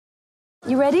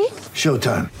You ready?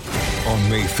 Showtime. On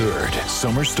May 3rd,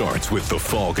 summer starts with The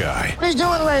Fall Guy. Let's do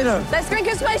it later. Let's drink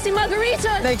a spicy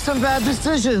margarita. Make some bad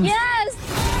decisions.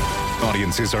 Yes!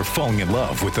 Audiences are falling in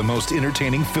love with the most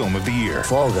entertaining film of the year.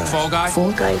 Fall Guy. Fall Guy?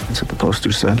 Fall Guy. That's what the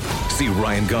poster said. See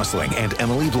Ryan Gosling and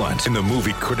Emily Blunt in the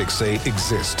movie critics say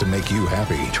exists to make you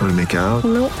happy. Trying to make it out?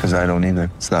 Nope. Because I don't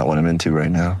either. It's not what I'm into right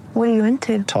now. What are you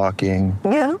into? Talking.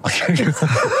 Yeah.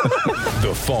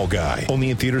 The Fall Guy.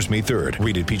 Only in theaters May 3rd.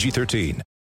 Rated PG-13.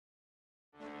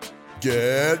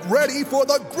 Get ready for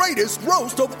the greatest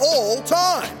roast of all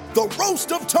time. The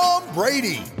Roast of Tom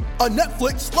Brady. A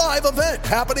Netflix live event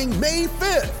happening May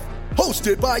 5th.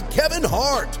 Hosted by Kevin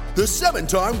Hart. The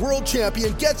 7-time world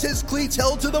champion gets his cleats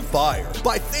held to the fire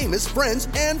by famous friends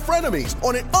and frenemies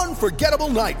on an unforgettable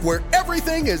night where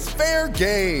everything is fair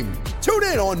game. Tune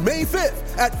in on May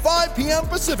 5th at 5 p.m.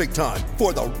 Pacific time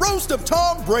for the Roast of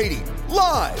Tom Brady.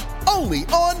 Live only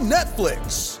on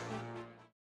Netflix.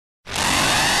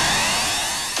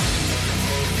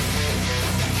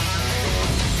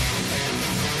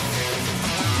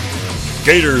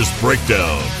 Gators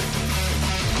Breakdown,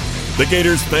 the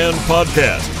Gators fan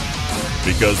podcast,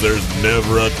 because there's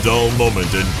never a dull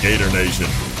moment in Gator Nation.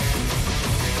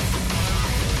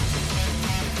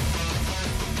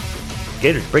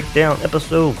 Gators Breakdown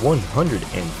episode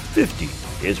 150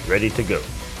 is ready to go.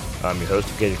 I'm your host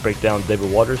of Gators Breakdown,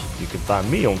 David Waters. You can find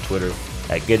me on Twitter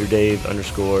at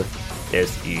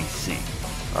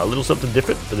GatorDave_SEC. A little something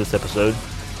different for this episode,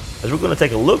 as we're going to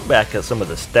take a look back at some of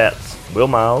the stats Will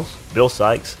Miles, Bill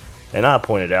Sykes, and I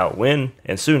pointed out when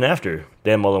and soon after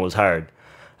Dan Mullen was hired.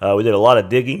 We did a lot of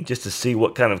digging just to see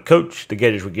what kind of coach the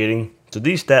Gators were getting. So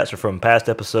these stats are from past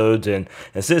episodes, and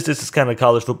since this is kind of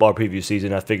college football preview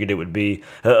season, I figured it would be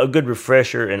a good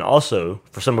refresher, and also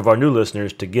for some of our new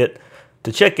listeners to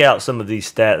check out some of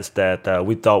these stats that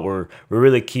we thought were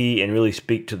really key and really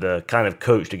speak to the kind of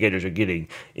coach the Gators are getting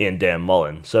in Dan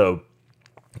Mullen. So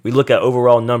we look at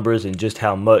overall numbers and just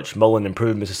how much Mullen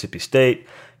improved Mississippi State,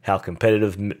 how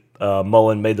competitive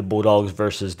Mullen made the Bulldogs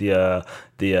versus the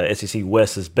SEC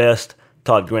West's best,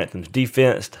 Todd Grantham's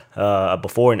defense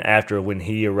before and after when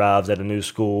he arrives at a new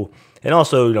school, and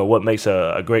also what makes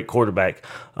a great quarterback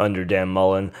under Dan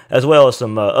Mullen, as well as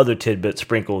some other tidbits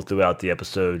sprinkled throughout the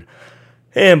episode.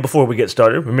 And before we get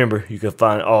started, remember you can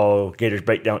find all Gators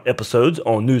Breakdown episodes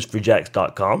on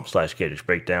newsforjacks.com/Gators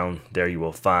Breakdown. There you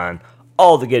will find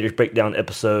all the Gators Breakdown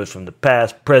episodes from the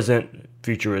past, present,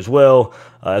 future as well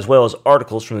as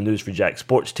articles from the News for Jacks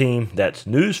sports team. That's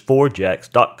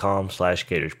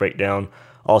newsforjacks.com/Gators Breakdown.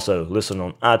 Also, listen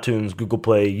on iTunes, Google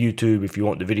Play, YouTube if you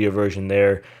want the video version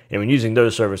there. And when using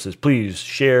those services, please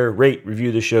share, rate,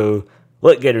 review the show.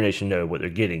 Let Gator Nation know what they're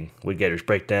getting with Gators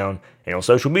Breakdown. And on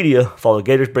social media, follow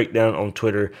Gators Breakdown on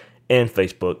Twitter and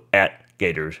Facebook at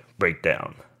Gators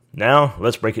Breakdown. Now,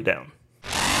 let's break it down.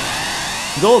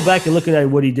 Going back and looking at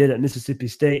what he did at Mississippi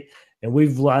State, and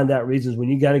we've lined out reasons when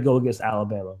you got to go against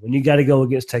Alabama, when you got to go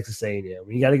against Texas A&M,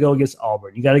 when you got to go against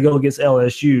Auburn, you got to go against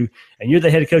LSU, and you're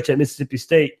the head coach at Mississippi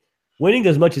State, winning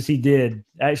as much as he did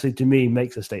actually, to me,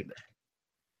 makes a statement.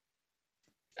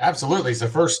 Absolutely. It's the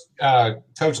first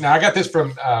coach. Now, I got this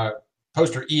from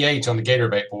poster EH on the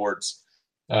Gatorbait boards,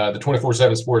 the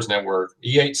 24/7 Sports Network.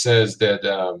 EH says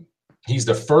that he's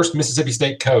the first Mississippi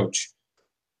State coach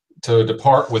to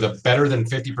depart with a better than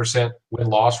 50%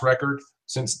 win-loss record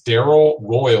since Darrell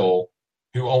Royal,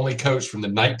 who only coached from the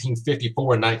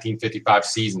 1954 and 1955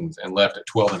 seasons and left at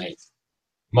 12-8.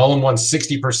 Mullen won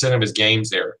 60% of his games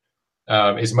there.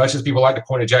 As much as people like to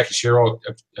point at Jackie Sherrill,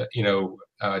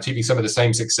 achieving some of the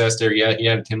same success there, yeah, he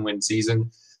had a 10-win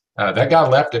season. That guy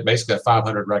left at basically a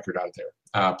 500 record out there,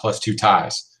 plus 2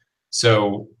 ties.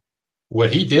 So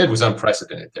what he did was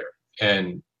unprecedented there.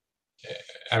 And,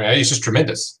 I mean, it's just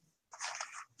tremendous.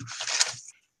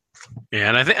 Yeah,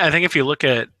 and I think if you look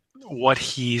at what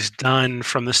he's done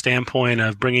from the standpoint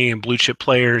of bringing in blue chip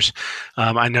players,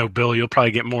 I know, Bill, you'll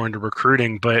probably get more into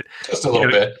recruiting, but just a little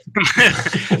bit.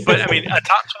 But I mean, a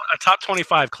top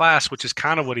 25 class, which is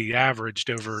kind of what he averaged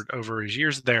over his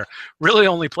years there, really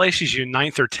only places you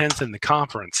 9th or 10th in the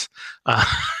conference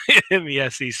in the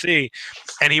SEC,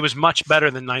 and he was much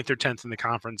better than 9th or 10th in the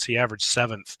conference. He averaged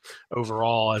 7th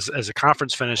overall as a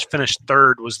conference finish. Finished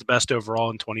 3rd, was the best overall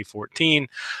in 2014.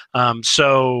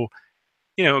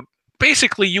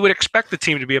 basically you would expect the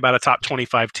team to be about a top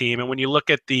 25 team. And when you look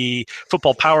at the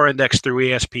Football Power Index through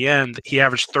ESPN, he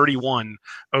averaged 31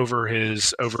 over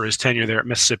his tenure there at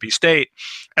Mississippi State.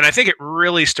 And I think it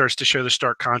really starts to show the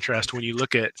stark contrast when you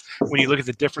look at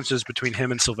the differences between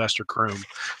him and Sylvester Croom.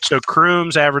 So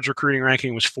Croom's average recruiting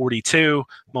ranking was 42,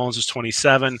 Mullins was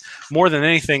 27. More than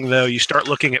anything, though, you start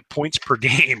looking at points per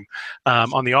game.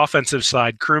 On the offensive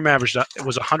side, Croom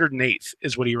was 108th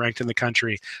is what he ranked in the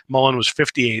country. Mullen was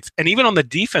 58th. And even on the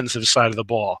defensive side of the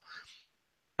ball,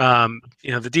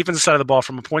 the defensive side of the ball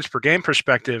from a points per game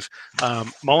perspective,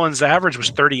 Mullen's average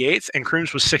was 38th and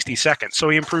Croom's was 62nd. So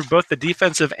he improved both the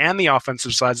defensive and the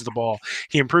offensive sides of the ball.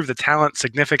 He improved the talent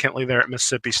significantly there at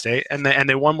Mississippi State, and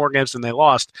they won more games than they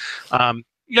lost.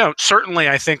 Certainly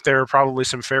I think there are probably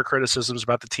some fair criticisms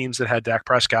about the teams that had Dak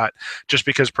Prescott, just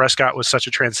because Prescott was such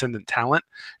a transcendent talent.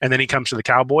 And then he comes to the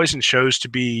Cowboys and shows to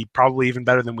be probably even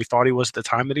better than we thought he was at the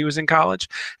time that he was in college.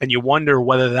 And you wonder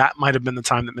whether that might have been the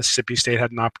time that Mississippi State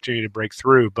had an opportunity to break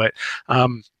through. But, I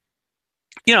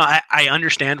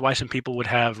understand why some people would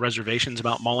have reservations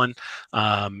about Mullen,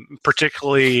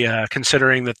 particularly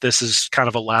considering that this is kind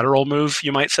of a lateral move,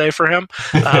 you might say, for him.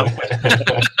 But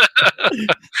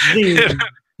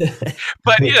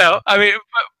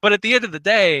at the end of the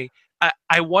day,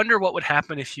 I wonder what would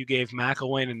happen if you gave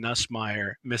McElwain and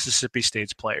Nussmeier Mississippi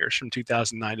State's players from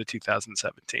 2009 to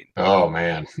 2017. Oh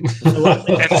man!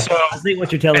 I think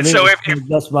what you're telling me is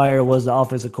Nussmeier was the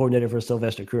offensive coordinator for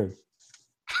Sylvester Croom.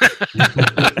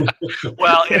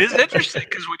 Well, it is interesting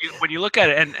because when you look at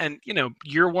it, and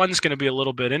year one's going to be a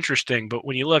little bit interesting, but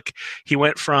when you look, he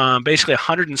went from basically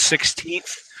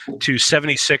 116th to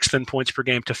 76th in points per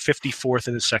game to 54th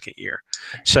in his second year.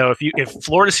 So if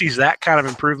Florida sees that kind of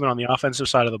improvement on the offensive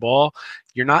side of the ball,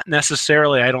 you're not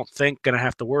necessarily, I don't think, going to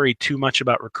have to worry too much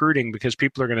about recruiting, because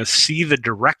people are going to see the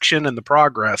direction and the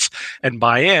progress and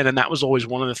buy in. And that was always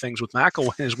one of the things with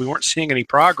McElwain, is we weren't seeing any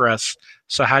progress.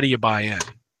 So how do you buy in?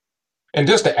 And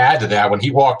just to add to that, when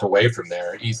he walked away from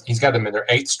there, he's got them in their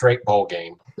 8th straight bowl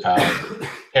game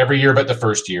every year but the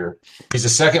first year. He's the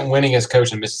second winningest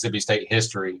coach in Mississippi State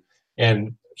history.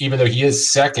 And even though he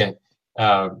is second,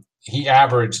 he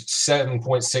averaged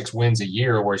 7.6 wins a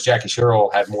year, whereas Jackie Sherrill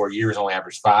had more years, only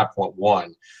averaged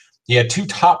 5.1. He had 2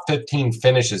 top 15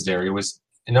 finishes there. He was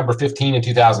number 15 in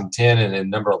 2010 and then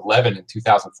number 11 in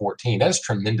 2014. That is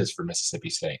tremendous for Mississippi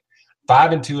State.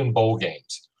 5-2 in bowl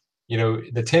games.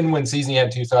 The 10-win season he had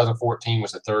in 2014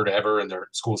 was the third ever in their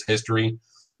school's history.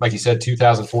 Like you said,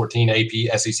 2014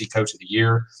 AP SEC Coach of the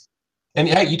Year. And,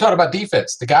 hey, you talk about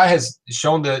defense. The guy has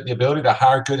shown the ability to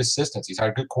hire good assistants. He's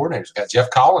hired good coordinators. He's got Jeff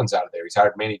Collins out of there. He's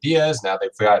hired Manny Diaz. Now they've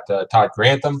got Todd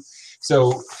Grantham.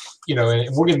 So, and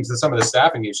we'll get into some of the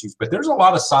staffing issues. But there's a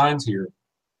lot of signs here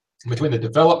between the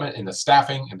development and the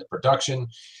staffing and the production.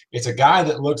 It's a guy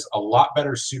that looks a lot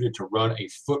better suited to run a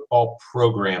football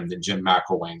program than Jim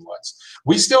McElwain was.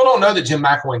 We still don't know that Jim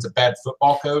McElwain's a bad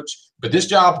football coach, but this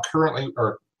job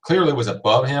clearly was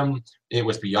above him. It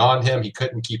was beyond him. He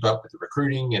couldn't keep up with the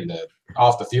recruiting and the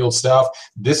off-the-field stuff.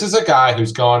 This is a guy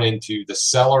who's gone into the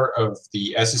cellar of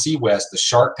the SEC West, the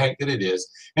Shark Tank that it is,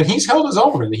 and he's held his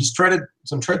own, and he's tread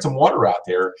some water out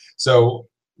there. So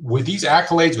with these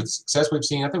accolades, with the success we've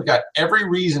seen, I think we've got every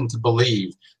reason to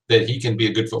believe that he can be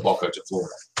a good football coach at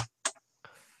Florida.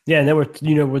 Yeah, and there were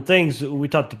things we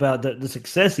talked about, the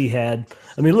success he had.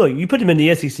 I mean, look, you put him in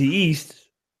the SEC East,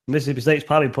 Mississippi State's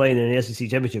probably playing in an SEC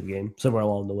championship game somewhere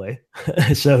along the way.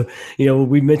 So,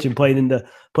 we mentioned playing in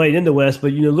the West,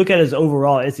 but look at his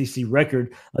overall SEC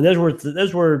record, and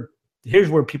here's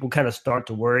where people kind of start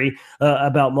to worry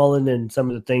about Mullen and some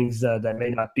of the things that may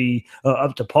not be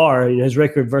up to par. His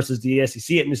record versus the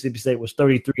SEC at Mississippi State was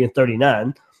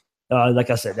 33-39. Like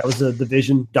I said, that was a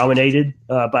division dominated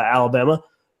by Alabama,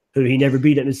 who he never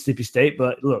beat at Mississippi State.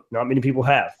 But look, not many people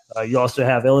have. You also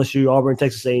have LSU, Auburn,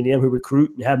 Texas A&M, who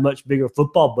recruit and have much bigger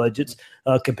football budgets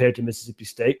compared to Mississippi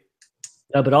State.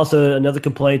 But also another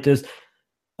complaint is,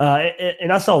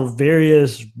 and I saw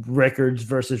various records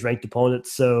versus ranked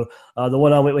opponents. So the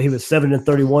one I went with, he was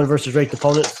 7-31 versus ranked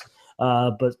opponents.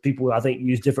 But people, I think,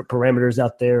 use different parameters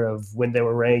out there of when they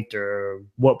were ranked or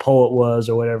what poll it was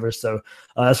or whatever. So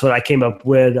that's what I came up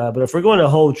with. But if we're going to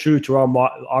hold true to our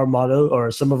motto,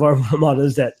 or some of our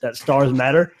mottos, that stars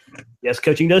matter, yes,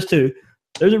 coaching does too.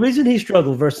 There's a reason he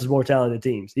struggled versus more talented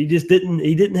teams. He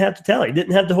didn't have the talent. He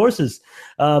didn't have the horses,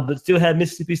 but still had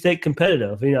Mississippi State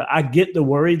competitive. I get the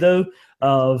worry, though,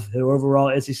 of the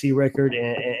overall SEC record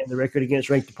and the record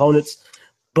against ranked opponents.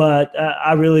 But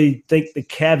I really think the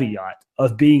caveat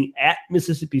of being at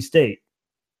Mississippi State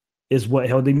is what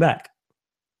held him back.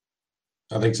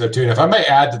 I think so too. And if I may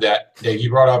add to that, Dave, you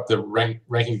brought up the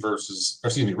record versus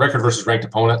ranked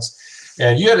opponents,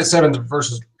 and you had a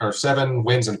 7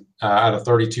 wins out of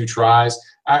 32 tries,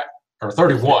 or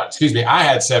 31. Excuse me, I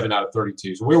had 7 out of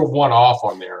 32, so we were one off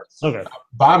on there. Okay.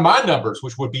 By my numbers,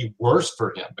 which would be worse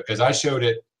for him because I showed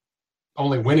it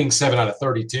only winning 7 out of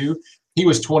 32. He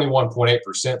was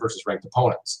 21.8% versus ranked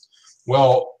opponents.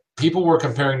 Well, people were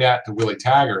comparing that to Willie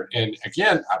Taggart. And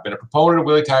again, I've been a proponent of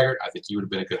Willie Taggart. I think he would have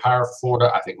been a good hire for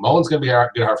Florida. I think Mullen's going to be a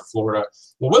good hire for Florida.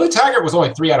 Well, Willie Taggart was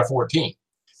only 3 out of 14.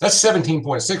 That's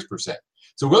 17.6%.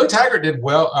 So Willie Taggart did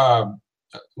well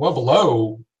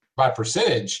below by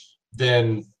percentage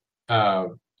than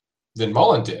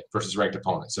Mullen did versus ranked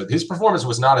opponents. So his performance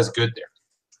was not as good there.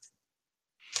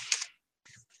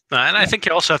 And I think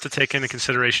you also have to take into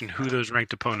consideration who those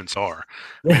ranked opponents are.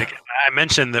 I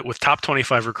mentioned that with top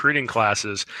 25 recruiting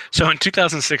classes. So in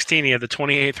 2016, he had the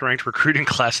 28th ranked recruiting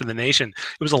class in the nation.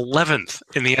 It was 11th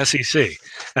in the SEC,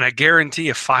 and I guarantee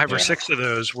you 5 or 6 of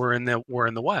those were in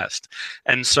the West.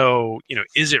 And so,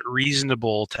 is it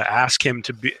reasonable to ask him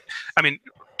to be? I mean,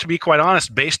 to be quite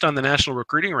honest, based on the national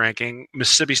recruiting ranking,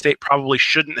 Mississippi State probably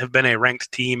shouldn't have been a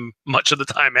ranked team much of the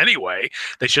time anyway.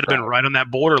 They should have been right on that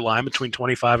borderline between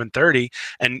 25 and 30,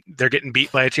 and they're getting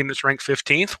beat by a team that's ranked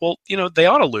 15th. Well, they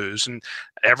ought to lose. And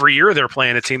every year they're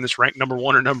playing a team that's ranked number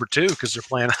 1 or number 2 because they're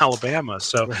playing Alabama.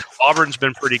 So Auburn's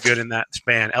been pretty good in that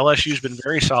span. LSU's been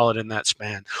very solid in that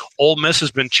span. Ole Miss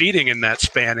has been cheating in that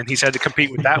span, and he's had to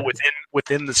compete with that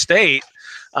within the state.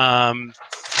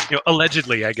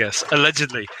 Allegedly, I guess.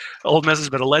 Allegedly. Ole Miss has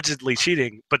been allegedly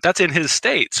cheating, but that's in his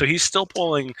state. So he's still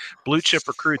pulling blue chip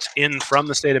recruits in from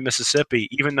the state of Mississippi,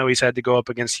 even though he's had to go up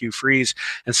against Hugh Freeze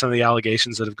and some of the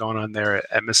allegations that have gone on there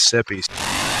at Mississippi.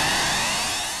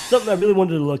 Something I really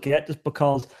wanted to look at just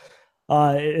because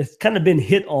it's kind of been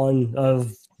hit on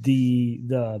of the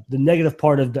negative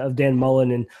part of Dan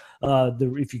Mullen, and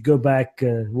if you go back,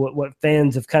 what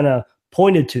fans have kind of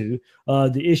pointed to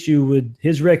the issue with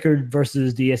his record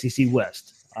versus the SEC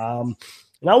West. And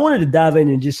I wanted to dive in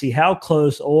and just see how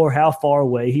close or how far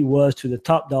away he was to the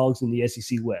top dogs in the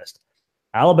SEC West.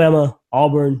 Alabama,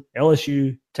 Auburn,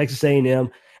 LSU, Texas A&M,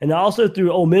 and I also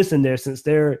threw Ole Miss in there since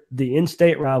they're the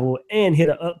in-state rival and hit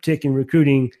an uptick in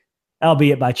recruiting,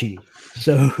 albeit by cheating.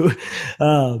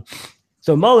 So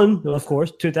Mullen, of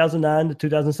course, 2009 to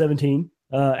 2017,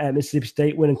 at Mississippi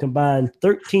State, winning combined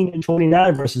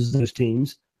 13-29 versus those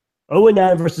teams,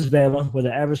 0-9 versus Bama with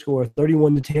an average score of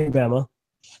 31-10 Bama,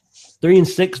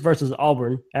 3-6 versus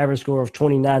Auburn, average score of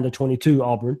 29-22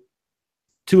 Auburn,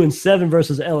 2-7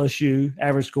 versus LSU,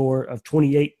 average score of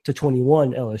 28-21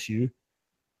 LSU,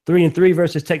 3-3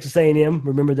 versus Texas A&M.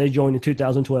 Remember they joined in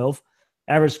 2012,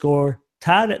 average score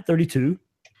tied at 32,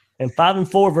 and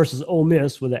 5-4 versus Ole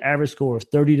Miss with an average score of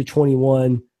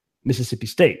 30-21 Mississippi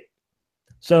State.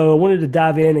 So I wanted to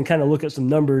dive in and kind of look at some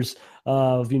numbers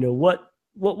of,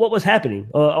 what was happening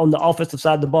on the offensive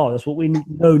side of the ball. That's what we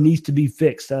know needs to be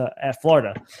fixed at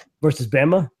Florida versus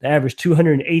Bama. They averaged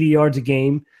 280 yards a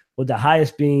game, with the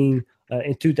highest being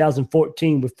in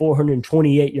 2014 with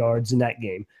 428 yards in that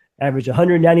game. Averaged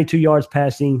 192 yards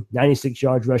passing, 96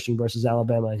 yards rushing versus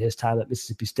Alabama at his time at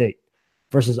Mississippi State.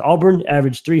 Versus Auburn,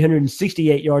 averaged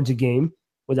 368 yards a game,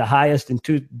 with the highest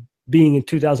being in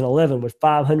 2011 with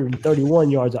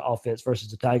 531 yards of offense versus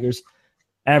the Tigers.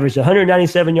 Averaged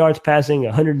 197 yards passing,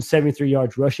 173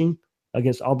 yards rushing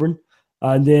against Auburn.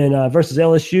 And then versus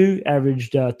LSU,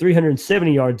 averaged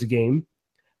 370 yards a game,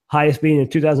 highest being in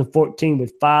 2014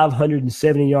 with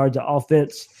 570 yards of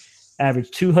offense.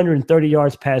 Averaged 230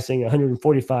 yards passing,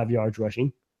 145 yards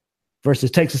rushing.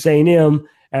 Versus Texas A&M,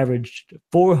 averaged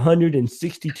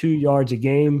 462 yards a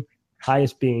game,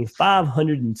 highest being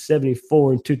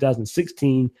 574 in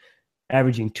 2016,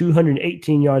 averaging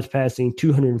 218 yards passing,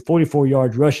 244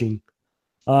 yards rushing.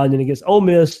 And then against Ole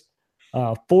Miss,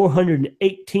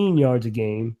 418 yards a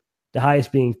game, the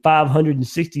highest being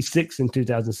 566 in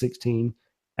 2016,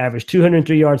 averaged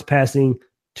 203 yards passing,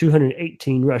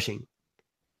 218 rushing.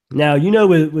 Now,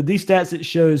 with these stats, it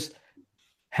shows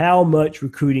how much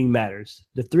recruiting matters.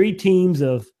 The 3 teams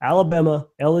of Alabama,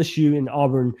 LSU, and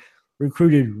Auburn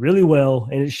recruited really well,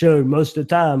 and it showed most of the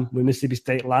time when Mississippi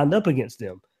State lined up against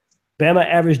them. Bama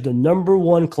averaged the number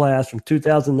 1 class from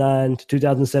 2009 to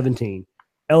 2017.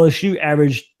 LSU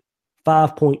averaged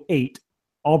 5.8.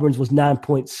 Auburn's was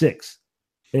 9.6.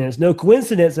 And it's no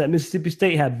coincidence that Mississippi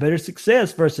State had better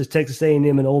success versus Texas A&M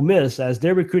and Ole Miss, as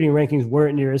their recruiting rankings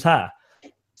weren't near as high.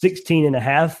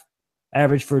 16.5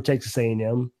 average for Texas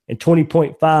A&M and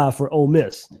 20.5 for Ole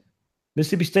Miss.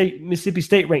 Mississippi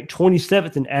State ranked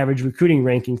 27th in average recruiting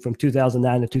ranking from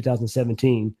 2009 to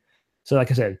 2017. So like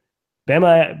I said,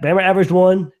 Bama averaged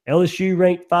 1, LSU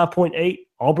ranked 5.8,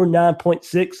 Auburn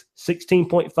 9.6,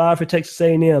 16.5 for Texas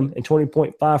A&M, and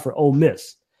 20.5 for Ole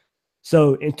Miss.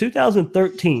 So in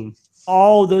 2013,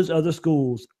 all those other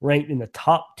schools ranked in the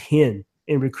top 10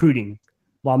 in recruiting,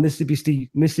 while Mississippi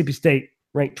State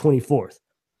ranked 24th.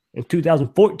 In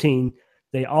 2014,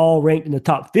 they all ranked in the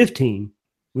top 15,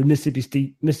 with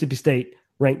Mississippi State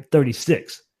ranked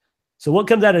 36. So what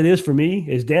comes out of this for me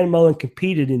is Dan Mullen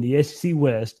competed in the SEC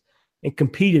West and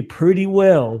competed pretty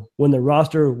well when the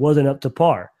roster wasn't up to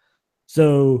par.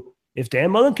 So if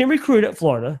Dan Mullen can recruit at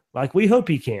Florida, like we hope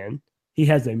he can, he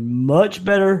has a much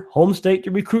better home state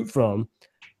to recruit from.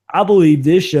 I believe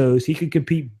this shows he could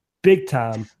compete big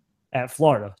time at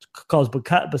Florida, because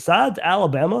besides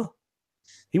Alabama,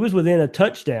 he was within a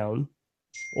touchdown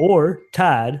or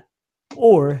tied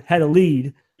or had a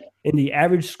lead in the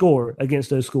average score against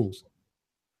those schools.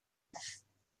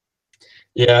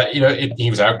 Yeah, he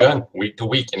was outgunned week to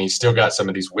week, and he's still got some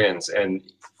of these wins. And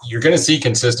you're going to see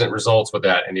consistent results with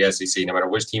that in the SEC, no matter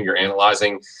which team you're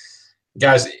analyzing.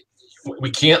 Guys,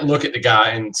 we can't look at the guy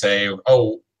and say,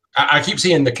 oh, I keep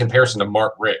seeing the comparison to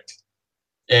Mark Richt.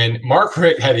 And Mark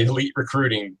Richt had elite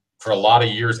recruiting for a lot of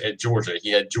years at Georgia.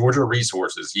 He had Georgia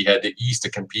resources. He had the East to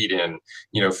compete in.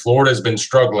 Florida's been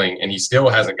struggling, and he still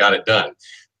hasn't got it done.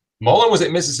 Mullen was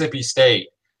at Mississippi State,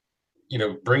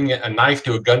 bringing a knife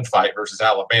to a gunfight versus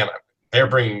Alabama. They're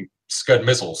bringing Scud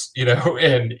missiles,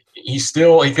 and he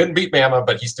couldn't beat Bama,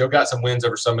 but he still got some wins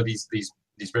over some of these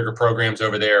bigger programs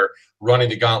over there, running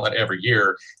the gauntlet every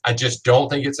year. I just don't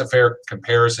think it's a fair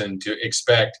comparison to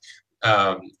expect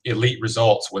elite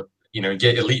results with,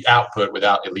 get elite output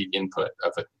without elite input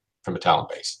from a talent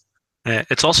base.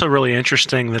 It's also really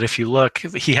interesting that if you look,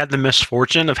 he had the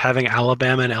misfortune of having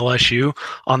Alabama and LSU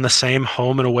on the same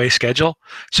home and away schedule.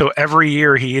 So every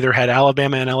year he either had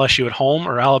Alabama and LSU at home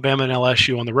or Alabama and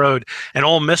LSU on the road. And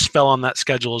Ole Miss fell on that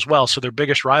schedule as well. So their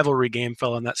biggest rivalry game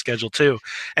fell on that schedule too.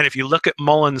 And if you look at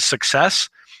Mullen's success,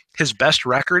 his best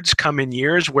records come in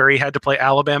years where he had to play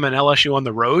Alabama and LSU on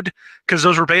the road, because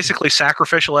those were basically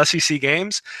sacrificial SEC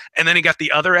games. And then he got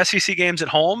the other SEC games at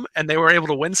home, and they were able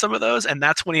to win some of those. And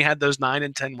that's when he had those 9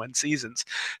 and 10 win seasons.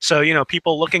 So,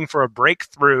 people looking for a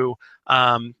breakthrough,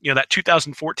 that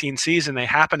 2014 season, they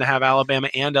happened to have Alabama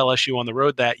and LSU on the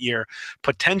road that year.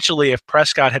 Potentially, if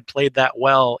Prescott had played that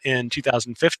well in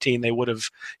 2015, they would have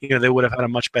had a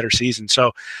much better season.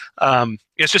 So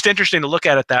it's just interesting to look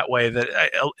at it that way, that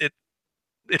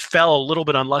it fell a little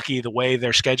bit unlucky the way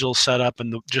their schedule's set up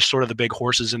and just sort of the big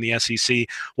horses in the SEC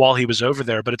while he was over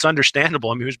there. But it's understandable.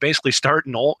 I mean, he was basically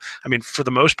starting for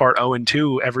the most part,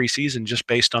 0-2 every season, just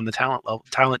based on the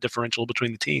talent differential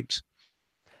between the teams.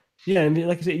 Yeah, and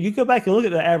like I said, you go back and look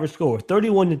at the average score,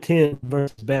 31-10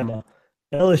 versus Bama.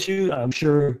 LSU, I'm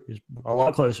sure, is a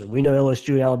lot closer. We know LSU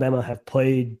and Alabama have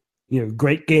played,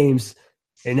 great games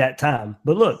in that time.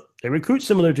 But look, they recruit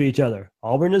similar to each other.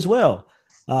 Auburn as well.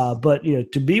 But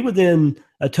to be within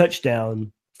a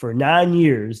touchdown for 9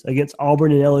 years against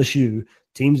Auburn and LSU,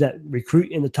 teams that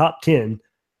recruit in the top 10,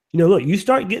 look, you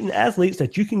start getting athletes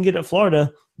that you can get at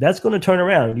Florida, that's going to turn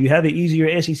around. You have an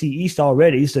easier SEC East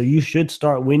already, so you should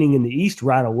start winning in the East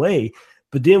right away.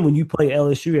 But then when you play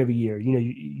LSU every year,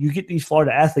 you get these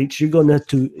Florida athletes, you're going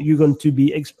to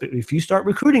be, if you start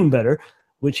recruiting better,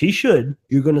 which he should,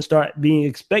 you're going to start being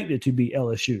expected to beat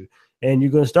LSU. And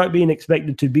you're going to start being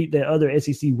expected to beat the other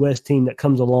SEC West team that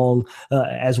comes along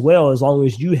as well, as long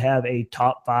as you have a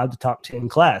top 5 to top 10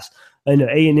 class. And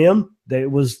A&M, they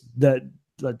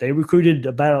recruited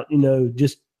about,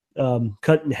 just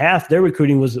cut in half. Their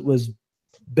recruiting was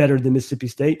better than Mississippi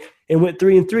State, and went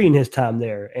 3-3 in his time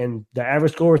there. And the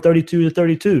average score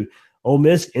 32-32. Ole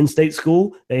Miss, in-state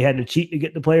school, they had to cheat to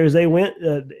get the players they went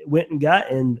and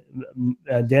got, and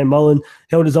Dan Mullen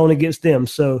held his own against them.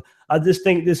 So I just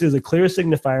think this is a clear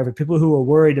signifier for people who are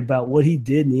worried about what he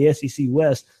did in the SEC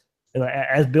West. And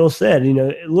as Bill said,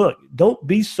 look, don't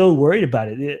be so worried about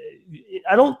it.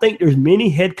 I don't think there's many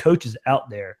head coaches out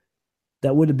there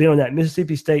that would have been on that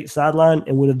Mississippi State sideline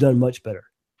and would have done much better.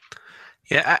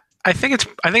 Yeah, I think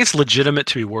it's legitimate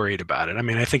to be worried about it. I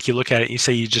mean, I think you look at it, you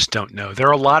say you just don't know. There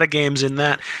are a lot of games in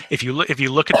that. If you look at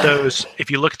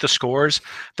the scores,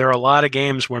 there are a lot of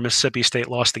games where Mississippi State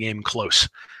lost the game close.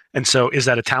 And so is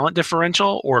that a talent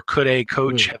differential, or could a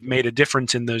coach have made a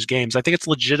difference in those games? I think it's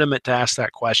legitimate to ask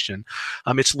that question.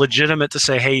 It's legitimate to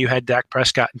say, hey, you had Dak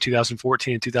Prescott in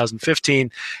 2014 and 2015,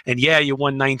 and yeah, you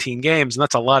won 19 games, and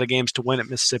that's a lot of games to win at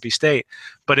Mississippi State.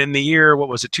 But in the year,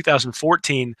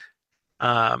 2014,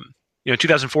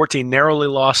 2014 narrowly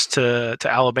lost to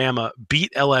Alabama,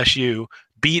 beat LSU,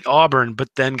 beat Auburn, but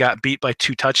then got beat by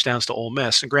 2 touchdowns to Ole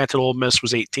Miss. And granted, Ole Miss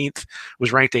was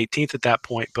ranked 18th at that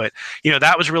point, but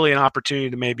that was really an opportunity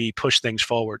to maybe push things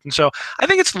forward. And so I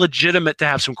think it's legitimate to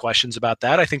have some questions about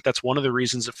that. I think that's one of the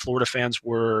reasons that Florida fans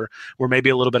were maybe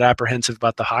a little bit apprehensive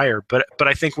about the hire. But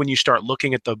I think when you start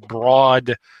looking at the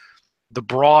broad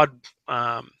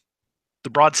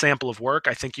sample of work,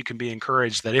 I think you can be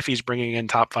encouraged that if he's bringing in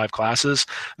top 5 classes,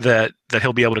 that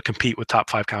he'll be able to compete with top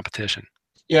 5 competition.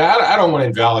 Yeah, I don't want to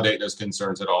invalidate those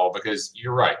concerns at all, because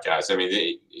you're right, guys. I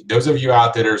mean, those of you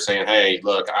out there are saying, hey,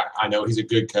 look, I know he's a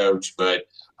good coach, but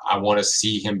I want to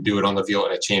see him do it on the field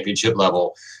at a championship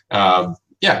level.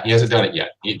 Yeah, he hasn't done it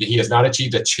yet. He has not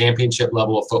achieved a championship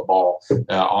level of football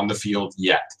on the field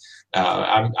yet.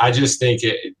 I just think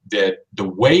that the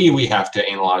way we have to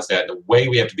analyze that, the way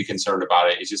we have to be concerned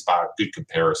about it, is just by good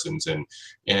comparisons,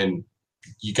 and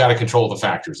you got to control the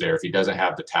factors there. If he doesn't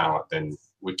have the talent, then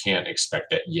we can't expect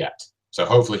that yet. So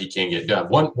hopefully he can get it done.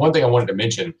 One thing I wanted to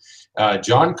mention,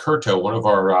 John Curto, one of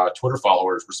our Twitter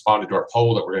followers, responded to our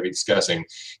poll that we're going to be discussing,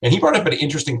 and he brought up an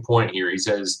interesting point here. He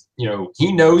says,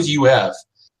 he knows UF,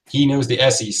 he knows the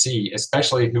SEC,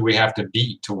 especially who we have to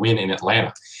beat to win in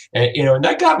Atlanta. And, and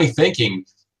that got me thinking,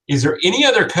 is there any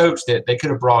other coach that they could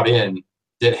have brought in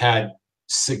that had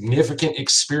significant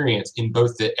experience in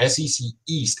both the SEC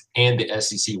East and the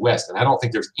SEC West? And I don't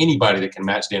think there's anybody that can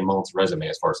match Dan Mullen's resume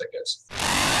as far as that goes.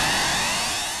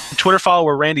 Twitter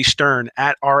follower Randy Stern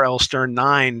at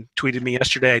RLStern9 tweeted me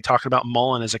yesterday talking about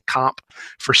Mullen as a comp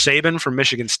for Saban from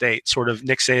Michigan State, sort of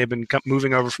Nick Saban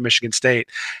moving over from Michigan State.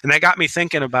 And that got me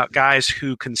thinking about guys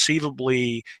who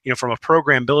conceivably, from a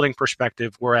program building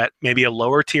perspective, were at maybe a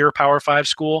lower tier Power 5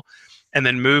 school and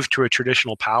then moved to a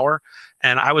traditional power.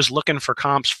 And I was looking for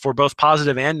comps for both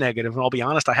positive and negative. And I'll be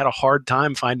honest, I had a hard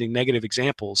time finding negative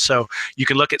examples. So you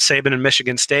can look at Saban in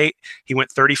Michigan State. He went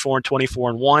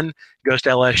 34-24-1, goes to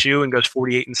LSU and goes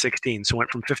 48-16. So went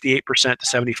from 58% to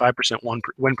 75%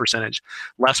 win percentage.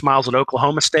 Les Miles at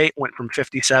Oklahoma State went from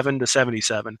 57 to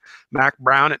 77. Mac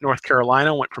Brown at North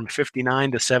Carolina went from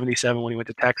 59 to 77 when he went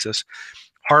to Texas.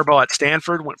 Harbaugh at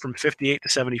Stanford went from 58 to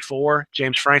 74.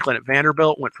 James Franklin at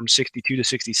Vanderbilt went from 62 to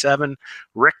 67.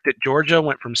 Richt at Georgia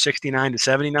went from 69 to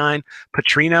 79.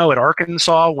 Petrino at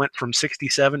Arkansas went from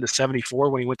 67 to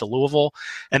 74 when he went to Louisville.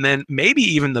 And then maybe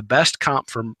even the best comp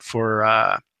for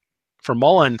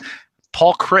Mullen,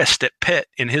 Paul Chryst at Pitt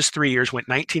in his 3 years went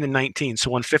 19-19, so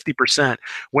won 50%.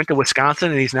 Went to Wisconsin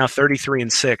and he's now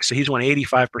 33-6, so he's won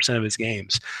 85% of his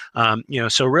games.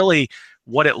 So really,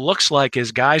 what it looks like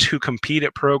is guys who compete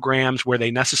at programs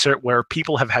where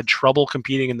people have had trouble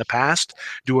competing in the past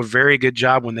do a very good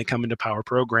job when they come into power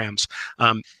programs.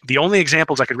 The only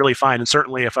examples I could really find, and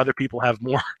certainly if other people have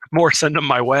more, send them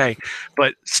my way,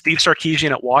 but Steve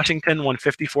Sarkisian at Washington won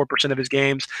 54% of his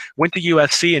games, went to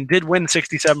USC and did win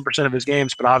 67% of his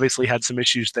games, but obviously had some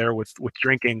issues there with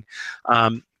drinking.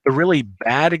 The really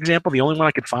bad example, the only one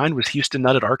I could find, was Houston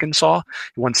Nutt at Arkansas.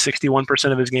 He won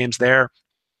 61% of his games there.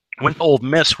 Went to Ole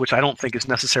Miss, which I don't think is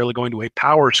necessarily going to a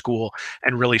power school,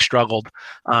 and really struggled.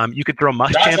 You could throw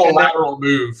Muschamp. That's a lateral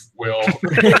move, Will.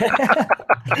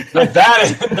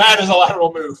 that is a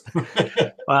lateral move.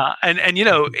 And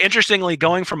interestingly,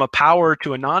 going from a power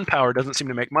to a non-power doesn't seem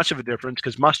to make much of a difference,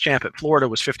 because Muschamp at Florida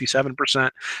was 57%,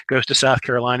 goes to South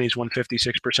Carolina, he's won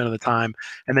 56% of the time.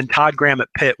 And then Todd Graham at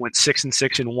Pitt went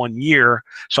 6-6 in 1 year.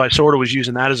 So I sort of was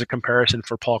using that as a comparison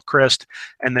for Paul Chryst,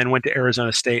 and then went to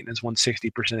Arizona State and has won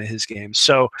 60% of his games.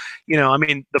 So,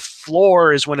 the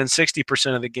floor is winning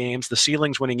 60% of the games. The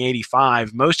ceiling's winning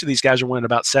 85. Most of these guys are winning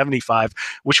about 75,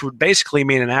 which would basically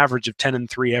mean an average of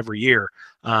 10-3 every year.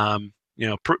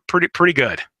 Pretty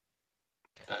good.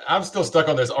 I'm still stuck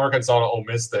on this Arkansas to Ole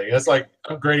Miss thing. That's like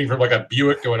upgrading from like a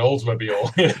Buick to an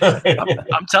Oldsmobile.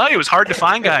 I'm telling you, it was hard to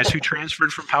find guys who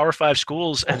transferred from Power 5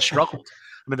 schools and struggled.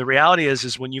 I mean, the reality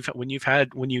is when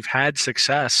you've had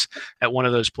success at one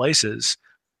of those places,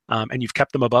 and you've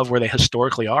kept them above where they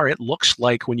historically are, it looks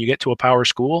like when you get to a power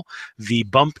school, the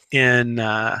bump in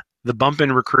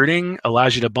recruiting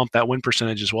allows you to bump that win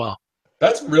percentage as well.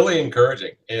 That's really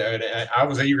encouraging. And I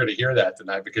was eager to hear that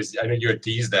tonight, because I know you had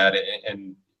teased that.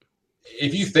 And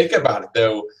if you think about it,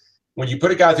 though, when you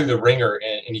put a guy through the ringer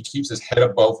and he keeps his head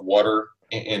above water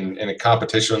in a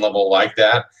competition level like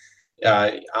that,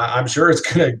 I'm sure it's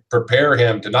going to prepare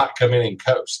him to not come in and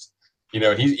coast.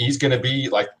 He's going to be,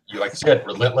 like you said,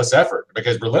 relentless effort,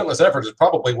 because relentless effort is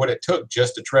probably what it took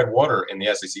just to tread water in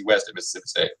the SEC West at Mississippi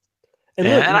State.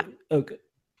 Okay.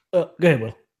 Go ahead,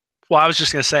 Will. Well, I was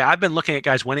just going to say, I've been looking at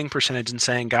guys' winning percentage and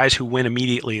saying guys who win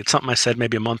immediately. It's something I said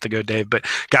maybe a month ago, Dave, but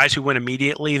guys who win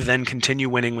immediately then continue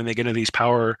winning when they get into these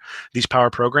power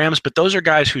programs. But those are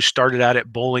guys who started out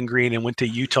at Bowling Green and went to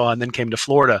Utah and then came to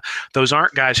Florida. Those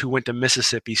aren't guys who went to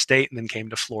Mississippi State and then came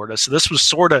to Florida. So this was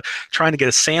sort of trying to get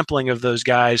a sampling of those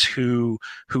guys who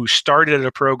started at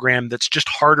a program that's just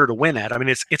harder to win at. I mean,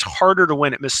 it's harder to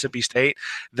win at Mississippi State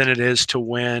than it is to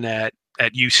win at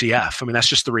UCF. I mean, that's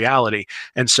just the reality.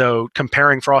 And so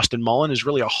comparing Frost and Mullen is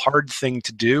really a hard thing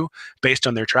to do based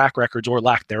on their track records or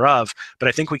lack thereof. But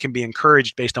I think we can be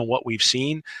encouraged based on what we've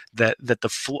seen that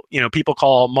people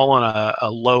call Mullen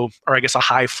a low, or I guess a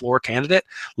high floor candidate.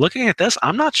 Looking at this,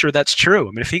 I'm not sure that's true.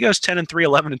 I mean, if he goes 10-3,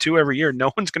 11-2 every year,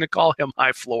 no one's going to call him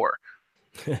high floor.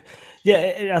 Yeah,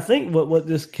 and I think what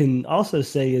this can also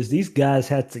say is these guys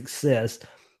had success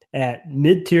at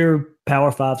mid-tier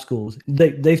Power 5 schools.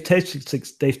 They've tasted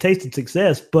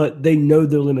success, but they know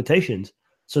their limitations.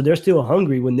 So they're still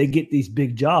hungry when they get these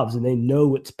big jobs, and they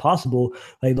know it's possible.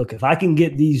 Like, look, if I can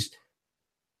get these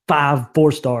 5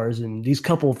 4-stars and these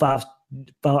couple 5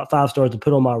 stars to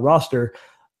put on my roster,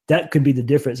 that could be the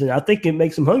difference. And I think it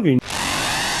makes them hungry.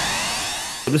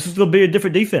 This is going to be a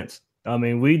different defense. I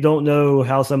mean, we don't know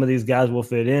how some of these guys will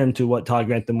fit into what Todd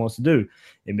Grantham wants to do.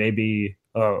 It may be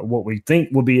what we think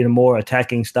will be a more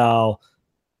attacking style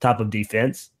type of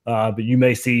defense. But you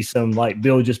may see some, like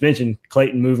Bill just mentioned,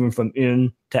 Clayton moving from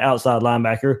in to outside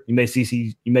linebacker. You may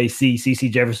see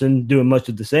CeCe Jefferson doing much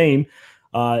of the same,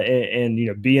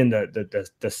 and being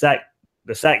the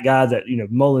sack guy that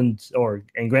Mullins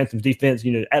and Grantham's defense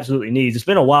absolutely needs. It's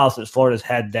been a while since Florida's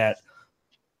had that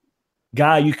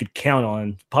guy you could count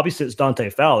on, probably since Dante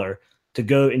Fowler, to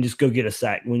go and just go get a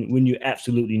sack when you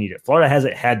absolutely need it. Florida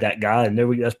hasn't had that guy, and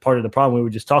that's part of the problem we were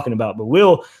just talking about. But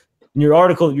Will, in your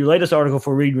latest article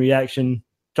for Read and Reaction,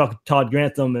 talking to Todd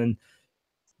Grantham, and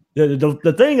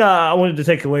the thing I wanted to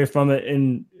take away from it,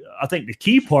 and I think the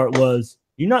key part was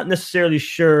you're not necessarily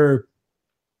sure.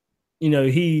 You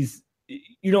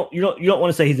don't want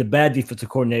to say he's a bad defensive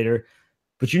coordinator,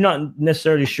 but you're not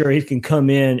necessarily sure he can come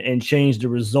in and change the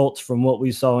results from what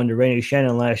we saw under Randy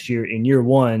Shannon last year in year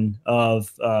one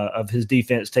of his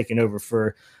defense taking over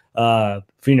for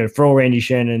Randy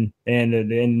Shannon and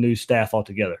the new staff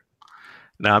altogether.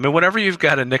 No, I mean, whenever you've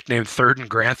got a nickname Third and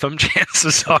Grantham,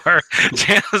 chances are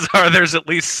there's at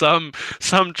least some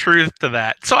truth to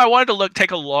that. So I wanted to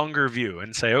take a longer view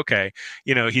and say, okay,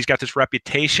 he's got this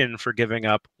reputation for giving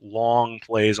up long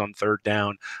plays on third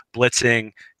down,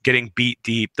 blitzing, getting beat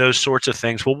deep, those sorts of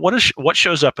things. Well, what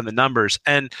shows up in the numbers?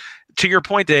 And to your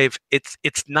point, Dave, it's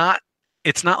not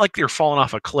like you're falling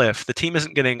off a cliff. The team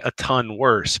isn't getting a ton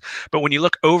worse. But when you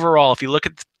look overall, if you look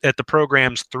at the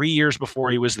programs 3 years before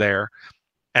he was there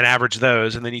and average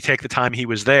those, and then you take the time he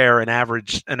was there and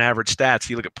average stats,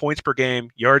 you look at points per game,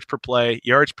 yards per play,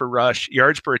 yards per rush,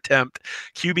 yards per attempt,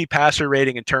 QB passer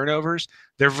rating, and turnovers,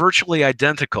 they're virtually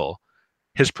identical,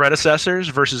 his predecessors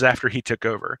versus after he took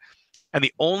over. And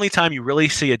the only time you really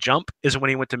see a jump is when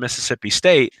he went to Mississippi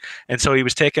State. And so he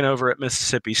was taken over at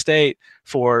Mississippi State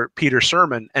for Peter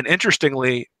Sirmon. And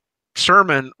interestingly,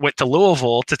 Sirmon went to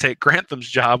Louisville to take Grantham's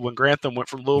job when Grantham went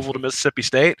from Louisville to Mississippi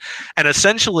State. And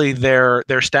essentially their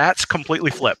stats completely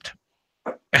flipped.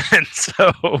 And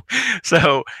so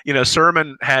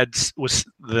Sirmon was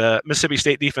the Mississippi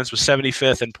State defense was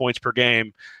 75th in points per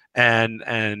game, and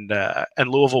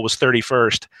Louisville was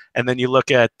 31st, and then you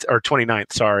look at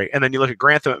 29th, sorry, and then you look at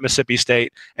Grantham at Mississippi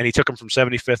State, and he took him from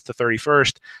 75th to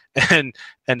 31st, and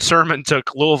Sirmon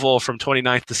took Louisville from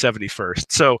 29th to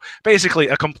 71st. So basically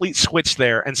a complete switch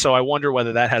there, and so I wonder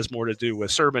whether that has more to do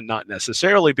with Sirmon not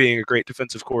necessarily being a great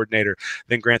defensive coordinator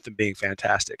than Grantham being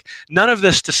fantastic. None of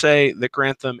this to say that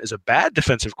Grantham is a bad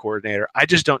defensive coordinator. I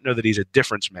just don't know that he's a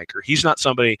difference maker. He's not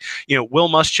somebody, Will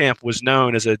Muschamp was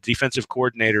known as a defensive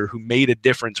coordinator who made a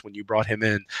difference when you brought him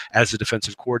in as a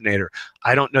defensive coordinator.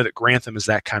 I don't know that Grantham is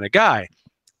that kind of guy.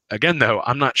 Again, though,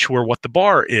 I'm not sure what the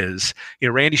bar is.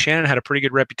 Randy Shannon had a pretty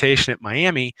good reputation at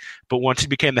Miami, but once he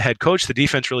became the head coach, the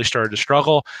defense really started to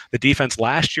struggle. The defense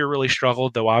last year really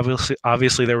struggled, though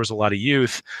obviously there was a lot of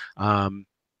youth.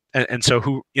 And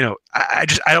so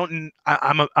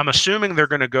I'm assuming they're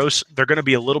going to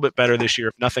be a little bit better this year,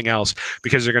 if nothing else,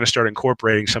 because they're going to start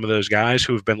incorporating some of those guys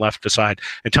who have been left aside.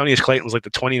 Antonius Clayton was like the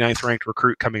 29th ranked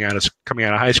recruit coming out of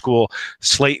high school.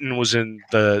 Slayton was in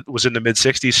the mid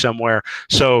 60s somewhere.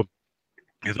 So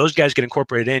if those guys get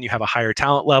incorporated in, you have a higher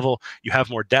talent level, you have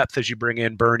more depth as you bring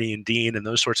in Bernie and Dean and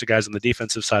those sorts of guys on the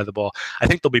defensive side of the ball. I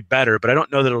think they'll be better, but I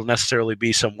don't know that it'll necessarily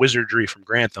be some wizardry from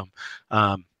Grantham.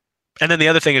 And then the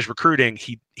other thing is recruiting.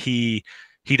 He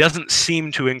He doesn't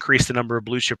seem to increase the number of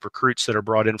blue chip recruits that are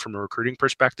brought in from a recruiting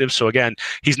perspective. So again,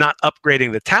 he's not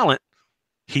upgrading the talent.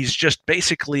 He's just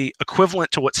basically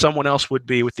equivalent to what someone else would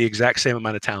be with the exact same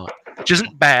amount of talent, which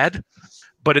isn't bad,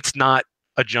 but it's not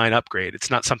a giant upgrade. It's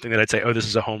not something that I'd say, oh, this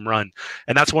is a home run.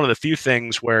 And that's one of the few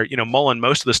things where, Mullen,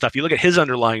 most of the stuff, you look at his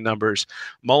underlying numbers,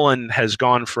 Mullen has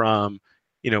gone from,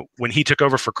 when he took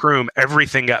over for Kroom,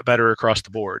 everything got better across the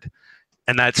board.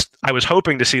 And I was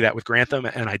hoping to see that with Grantham,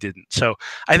 and I didn't. So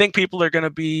I think people are going to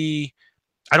be,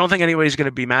 I don't think anybody's going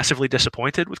to be massively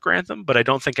disappointed with Grantham, but I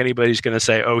don't think anybody's going to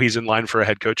say, oh, he's in line for a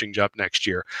head coaching job next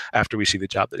year after we see the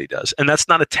job that he does. And that's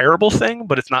not a terrible thing,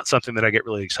 but it's not something that I get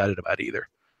really excited about either.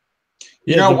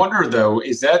 I wonder, though,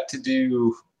 is that to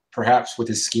do perhaps with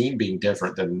his scheme being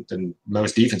different than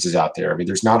most defenses out there? I mean,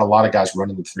 there's not a lot of guys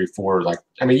running the 3-4.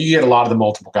 You get a lot of the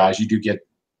multiple guys. You do get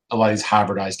a lot of these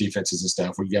hybridized defenses and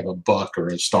stuff where you have a buck or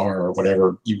a star or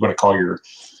whatever you want to call your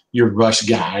rush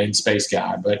guy and space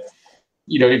guy. But,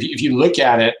 if you look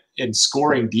at it in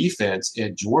scoring defense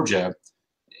in Georgia,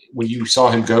 when you saw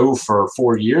him go for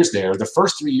 4 years there, the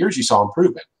first 3 years you saw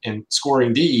improvement in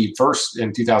scoring D. First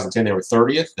in 2010, they were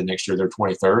 30th. The next year, they're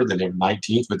 23rd. Then they were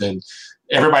 19th. But then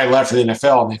everybody left for the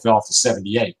NFL and they fell off to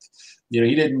 78th.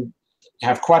 He didn't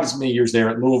have quite as many years there.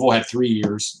 At Louisville had 3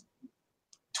 years,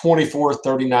 24th,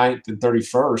 39th, and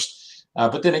 31st.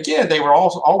 But then again, they were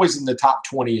always in the top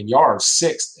 20 in yards,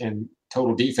 6th in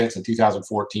total defense in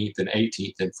 2014, and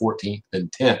 18th, and 14th, and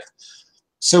 10th.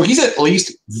 So he's at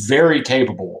least very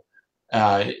capable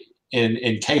and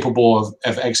capable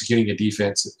of executing a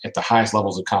defense at the highest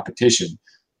levels of competition.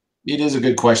 It is a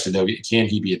good question, though. Can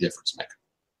he be a difference maker?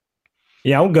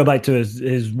 Yeah, I'll go back to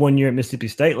his 1 year at Mississippi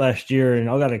State last year, and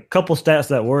I've got a couple stats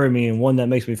that worry me and one that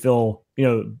makes me feel,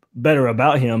 better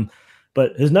about him.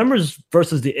 But his numbers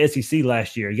versus the SEC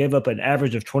last year, he gave up an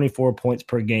average of 24 points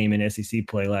per game in SEC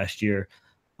play last year,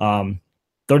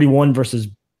 31 versus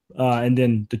and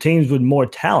then the teams with more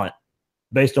talent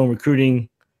based on recruiting,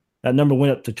 that number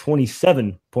went up to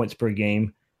 27 points per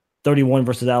game, 31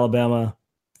 versus Alabama,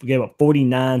 gave up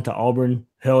 49 to Auburn,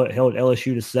 held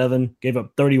LSU to 7, gave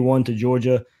up 31 to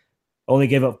Georgia, only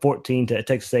gave up 14 to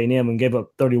Texas A&M, and gave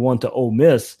up 31 to Ole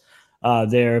Miss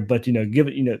there. But,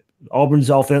 Auburn's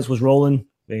offense was rolling.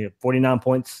 They had 49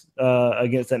 points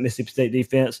against that Mississippi State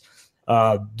defense.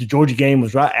 The Georgia game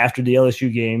was right after the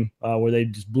LSU game where they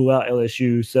just blew out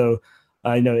LSU. So,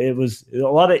 it was a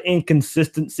lot of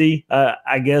inconsistency,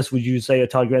 I guess, would you say,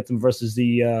 Todd Grantham versus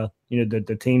the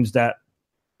teams that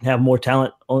have more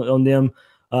talent on them.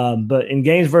 But in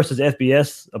games versus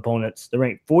FBS opponents, they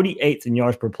ranked 48th in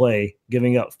yards per play,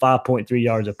 giving up 5.3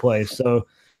 yards a play. So,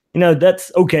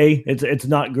 that's okay. It's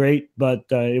not great, but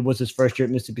it was his first year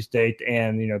at Mississippi State,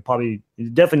 and probably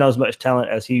definitely not as much talent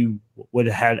as he would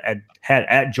have had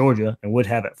at Georgia and would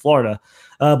have at Florida.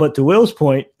 But to Will's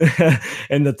point,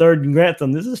 and the third in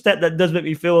Grantham, this is a stat that does make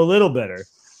me feel a little better.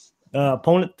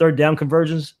 Opponent third down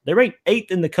conversions, they ranked 8th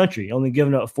in the country, only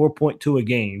giving up 4.2 a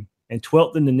game, and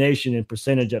 12th in the nation in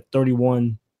percentage at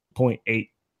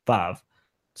 31.85.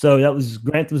 So that was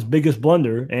Grantham's biggest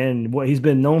blunder, and what he's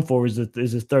been known for is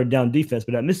his third down defense.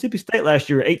 But at Mississippi State last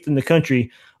year, 8th in the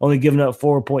country, only giving up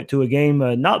 4.2 a game.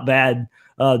 Not bad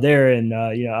there, and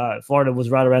Florida was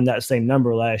right around that same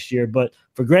number last year. But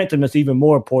for Grantham, it's even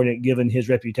more important given his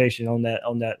reputation on that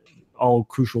all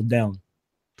crucial down.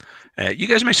 You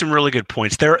guys make some really good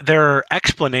points. There are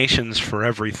explanations for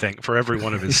everything, for every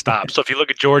one of his stops. So if you look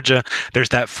at Georgia, there's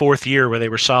that fourth year where they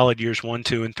were solid years 1,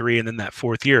 2, and 3, and then that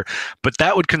fourth year. But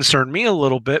that would concern me a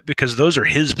little bit because those are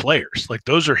his players. Like,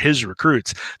 those are his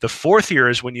recruits. The fourth year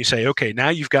is when you say, okay, now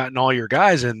you've gotten all your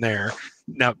guys in there.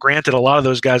 Now, granted, a lot of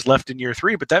those guys left in year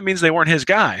 3, but that means they weren't his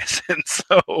guys. And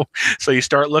so you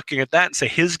start looking at that and say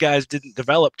his guys didn't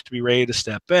develop to be ready to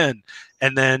step in.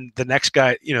 And then the next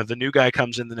guy, the new guy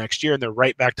comes in the next year and they're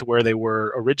right back to where they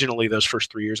were originally those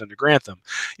first 3 years under Grantham.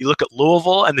 You look at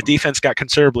Louisville, and the defense got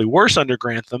considerably worse under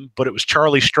Grantham, but it was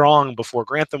Charlie Strong before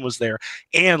Grantham was there.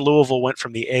 And Louisville went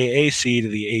from the AAC to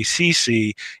the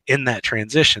ACC in that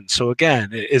transition. So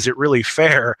again, is it really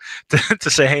fair to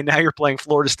say, hey, now you're playing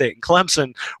Florida State and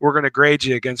Clemson, we're going to grade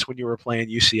you against when you were playing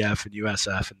UCF and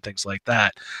USF and things like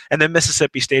that. And then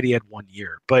Mississippi State, he had 1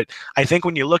 year. But I think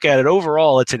when you look at it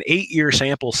overall, it's an 8-year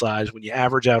sample size when you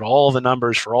average out all the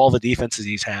numbers for all the defenses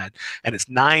he's had. And it's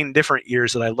 9 different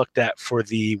years that I looked at for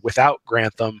the without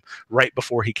Grantham right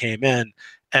before he came in.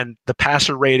 And the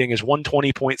passer rating is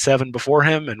 120.7 before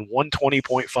him and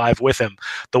 120.5 with him.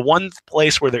 The one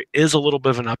place where there is a little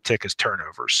bit of an uptick is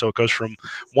turnovers. So it goes from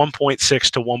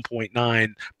 1.6 to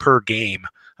 1.9 per game.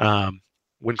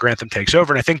 when Grantham takes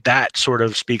over. And I think that sort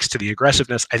of speaks to the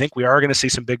aggressiveness. I think we are going to see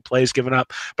some big plays given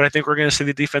up, but I think we're going to see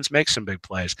the defense make some big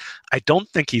plays. I don't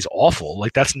think he's awful.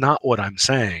 Like, that's not what I'm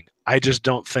saying. I just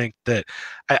don't think that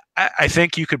I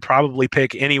think you could probably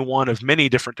pick any one of many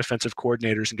different defensive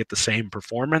coordinators and get the same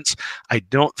performance. I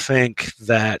don't think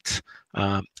that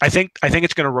I think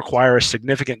it's going to require a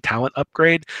significant talent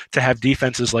upgrade to have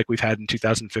defenses like we've had in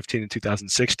 2015 and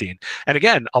 2016. And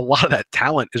again, a lot of that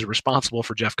talent is responsible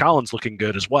for Jeff Collins looking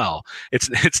good as well.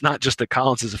 It's not just that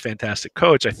Collins is a fantastic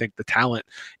coach. I think the talent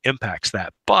impacts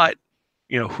that. But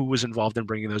who was involved in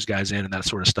bringing those guys in and that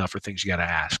sort of stuff are things you got to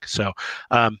ask. So,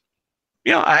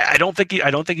 I don't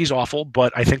think he's awful,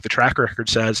 but I think the track record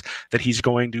says that he's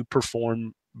going to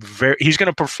perform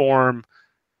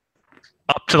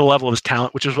up to the level of his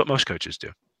talent, which is what most coaches do.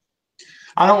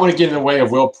 I don't want to get in the way of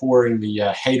Will pouring the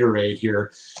haterade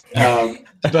here,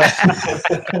 but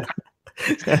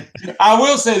I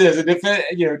will say this: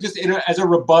 as a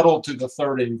rebuttal to the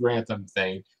third and Grantham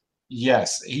thing.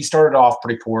 Yes, he started off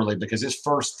pretty poorly because his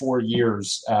first 4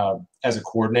 years as a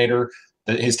coordinator,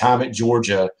 his time at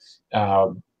Georgia.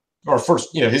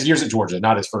 His years at Georgia,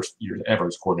 not his first year ever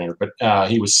as coordinator, but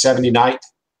he was 79th,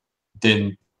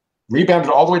 then rebounded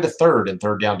all the way to third in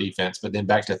third down defense, but then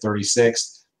back to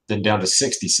 36th, then down to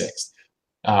 66th.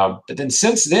 But then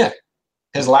since then,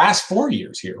 his last 4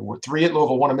 years here, 3 at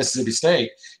Louisville, 1 at Mississippi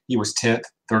State, he was 10th,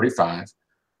 10th,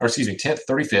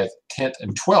 35th, 10th,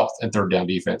 and 12th in third down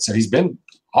defense. So he's been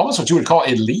almost what you would call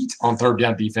elite on third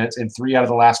down defense in 3 out of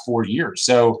the last 4 years.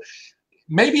 So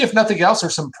maybe if nothing else,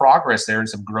 there's some progress there and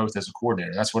some growth as a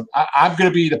coordinator. That's what I'm going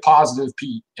to be the positive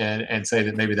Pete and say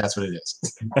that maybe that's what it is.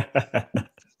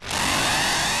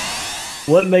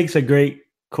 What makes a great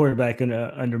quarterback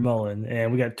under Mullen?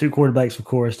 And we got 2 quarterbacks, of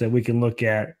course, that we can look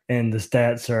at, and the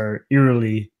stats are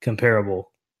eerily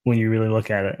comparable when you really look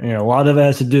at it. And a lot of it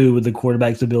has to do with the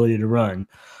quarterback's ability to run.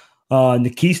 And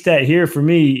the key stat here for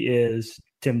me is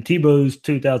Tim Tebow's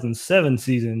 2007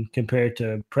 season compared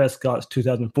to Prescott's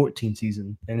 2014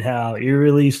 season and how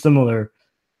eerily similar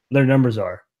their numbers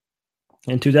are.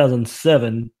 In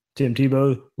 2007, Tim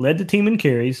Tebow led the team in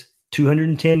carries,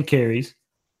 210 carries,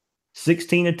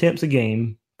 16 attempts a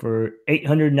game for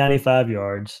 895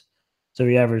 yards. So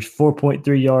he averaged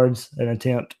 4.3 yards an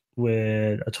attempt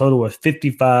with a total of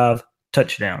 55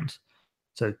 touchdowns.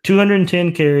 So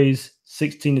 210 carries,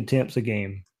 16 attempts a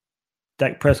game.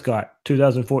 Dak Prescott,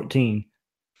 2014,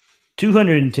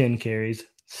 210 carries,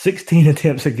 16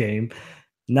 attempts a game,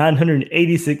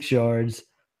 986 yards,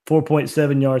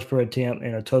 4.7 yards per attempt,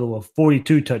 and a total of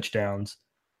 42 touchdowns.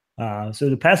 So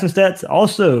the passing stats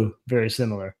also very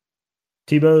similar.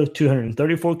 Tebow,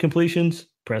 234 completions,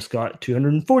 Prescott,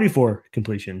 244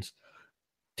 completions.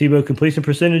 Tebow completion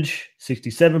percentage,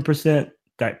 67%,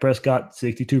 Dak Prescott,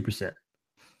 62%.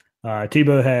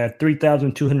 Tebow had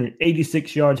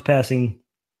 3,286 yards passing.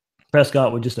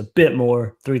 Prescott with just a bit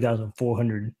more,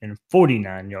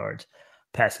 3,449 yards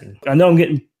passing. I know I'm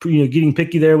getting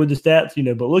picky there with the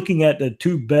stats, but looking at the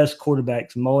 2 best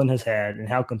quarterbacks Mullen has had and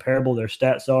how comparable their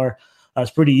stats are, it's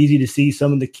pretty easy to see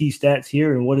some of the key stats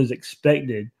here and what is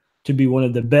expected to be one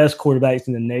of the best quarterbacks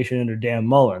in the nation under Dan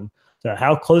Mullen. So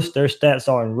how close their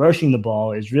stats are in rushing the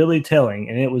ball is really telling,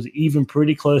 and it was even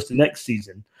pretty close to next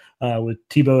season. With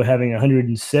Tebow having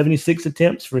 176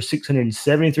 attempts for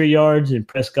 673 yards and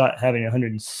Prescott having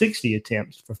 160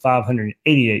 attempts for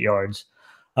 588 yards.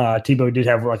 Tebow did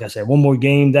have, like I said, one more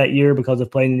game that year because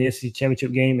of playing in the SEC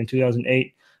championship game in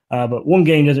 2008. But one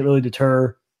game doesn't really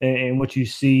deter in what you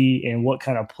see and what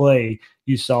kind of play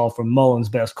you saw from Mullen's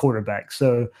best quarterback.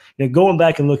 So going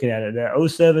back and looking at it, that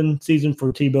 2007 season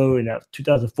for Tebow and that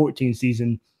 2014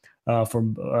 season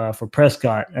for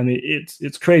Prescott. I mean,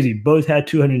 it's crazy. Both had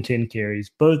 210 carries,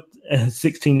 both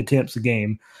 16 attempts a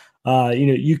game.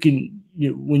 You can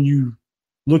when you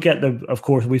look at of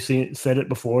course, we've said it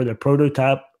before, the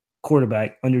prototype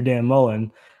quarterback under Dan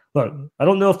Mullen. Look, I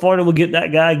don't know if Florida will get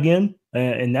that guy again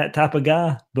and that type of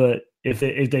guy, but if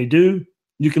they do,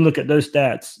 you can look at those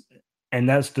stats, and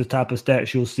that's the type of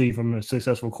stats you'll see from a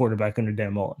successful quarterback under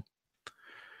Dan Mullen.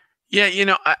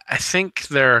 Yeah, I think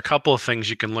there are a couple of things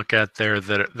you can look at there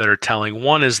that are telling.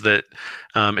 One is that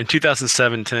in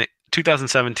 2007,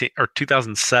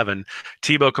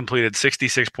 Tebow completed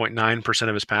 66.9%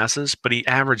 of his passes, but he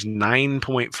averaged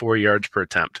 9.4 yards per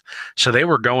attempt. So they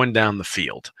were going down the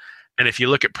field. And if you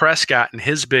look at Prescott in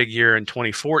his big year in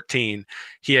 2014,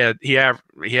 he had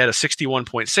a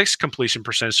 61.6 completion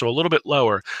percentage, so a little bit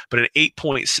lower, but an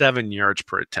 8.7 yards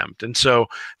per attempt. And so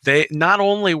they not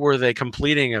only were they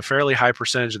completing a fairly high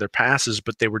percentage of their passes,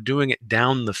 but they were doing it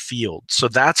down the field. So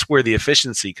that's where the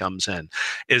efficiency comes in,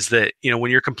 is that,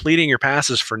 when you're completing your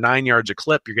passes for 9 yards a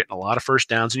clip, you're getting a lot of first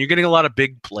downs and you're getting a lot of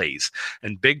big plays,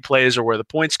 and big plays are where the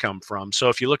points come from. So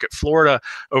if you look at Florida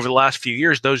over the last few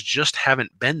years, those just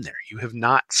haven't been there. You have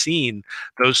not seen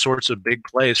those sorts of big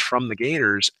plays from the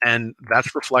Gators, and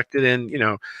that's reflected in,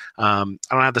 I don't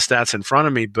have the stats in front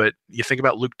of me, but you think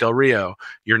about Luke Del Rio,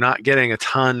 you're not getting a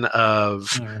ton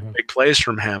of big plays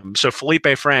from him. So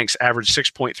Felipe Franks averaged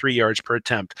 6.3 yards per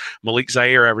attempt. Malik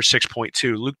Zaire averaged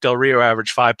 6.2. Luke Del Rio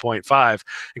averaged 5.5.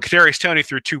 And Kadarius Toney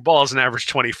threw 2 balls and averaged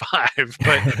 25.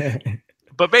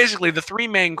 But basically, the 3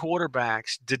 main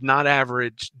quarterbacks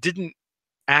didn't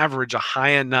average a high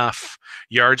enough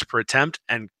yards per attempt,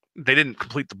 and they didn't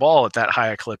complete the ball at that high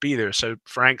a clip either. So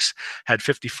Franks had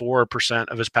 54%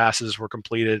 of his passes were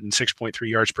completed and 6.3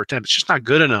 yards per attempt. It's just not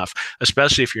good enough,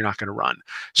 especially if you're not going to run.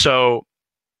 So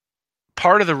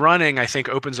part of the running, I think,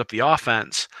 opens up the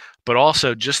offense, but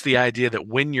also just the idea that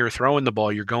when you're throwing the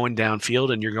ball, you're going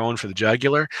downfield and you're going for the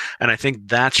jugular. And I think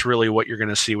that's really what you're going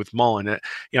to see with Mullen. I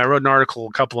wrote an article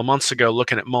a couple of months ago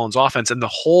looking at Mullen's offense, and the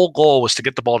whole goal was to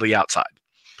get the ball to the outside.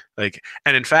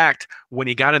 And in fact, when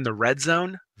he got in the red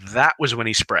zone, that was when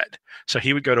he spread. So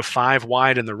he would go to 5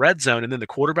 wide in the red zone, and then the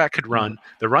quarterback could run,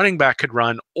 the running back could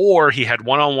run, or he had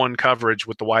one-on-one coverage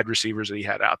with the wide receivers that he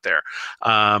had out there.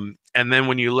 And then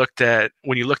when you looked at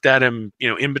him,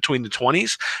 in between the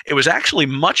 20s, it was actually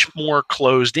much more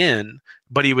closed in.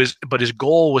 But his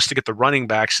goal was to get the running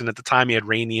backs, and at the time he had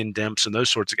Rainey and Demps and those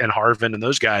sorts and Harvin and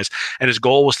those guys, and his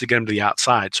goal was to get him to the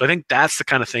outside. So I think that's the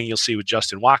kind of thing you'll see with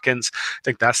Justin Watkins. I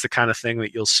think that's the kind of thing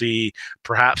that you'll see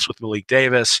perhaps with Malik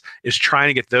Davis, is trying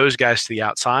to get those guys to the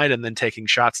outside and then taking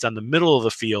shots down the middle of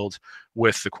the field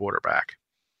with the quarterback.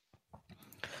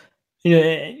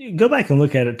 Go back and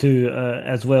look at it too,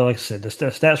 as well. Like I said, the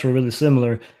stats were really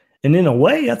similar. And in a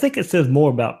way, I think it says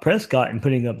more about Prescott and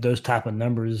putting up those type of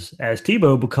numbers as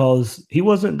Tebow, because he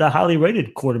wasn't the highly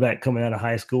rated quarterback coming out of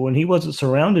high school, and he wasn't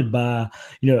surrounded by,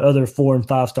 other 4- and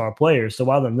 5-star players. So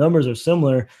while the numbers are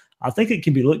similar, I think it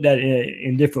can be looked at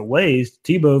in different ways.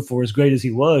 Tebow, for as great as he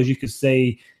was, you could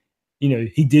say,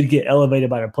 he did get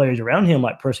elevated by the players around him,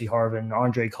 like Percy Harvin,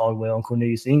 Andre Caldwell, and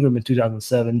Cornelius Ingram in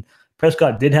 2007.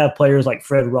 Prescott did have players like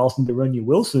Fred Ross and De'Runnya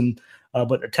Wilson,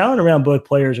 but the talent around both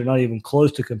players are not even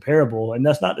close to comparable. And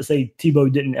that's not to say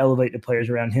Tebow didn't elevate the players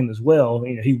around him as well.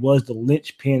 He was the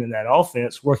linchpin in that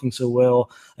offense, working so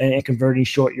well and converting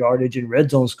short yardage and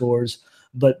red zone scores.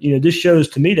 But, this shows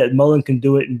to me that Mullen can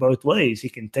do it in both ways. He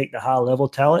can take the high-level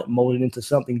talent, mold it into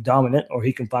something dominant, or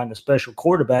he can find a special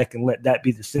quarterback and let that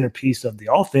be the centerpiece of the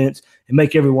offense and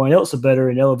make everyone else better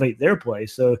and elevate their play.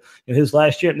 So his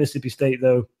last year at Mississippi State,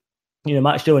 though,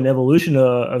 might show an evolution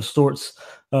of sorts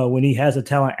when he has a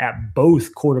talent at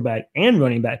both quarterback and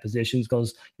running back positions.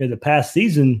 Because the past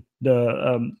season,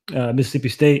 the Mississippi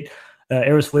State,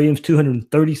 Eris Williams,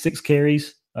 236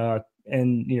 carries,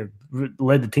 and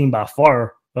led the team by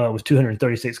far with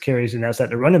 236 carries, and that's at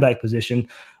the running back position.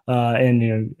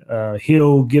 And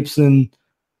Hill, Gibson,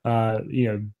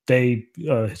 they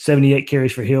 78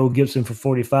 carries for Hill, Gibson for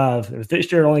 45.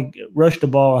 Fitzgerald only rushed the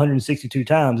ball 162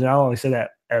 times, and I only say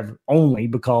that only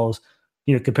because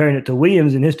comparing it to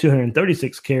Williams and his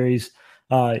 236 carries,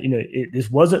 this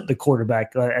wasn't the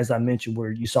quarterback, as I mentioned,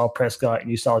 where you saw Prescott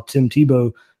and you saw Tim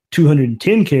Tebow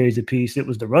 210 carries apiece. It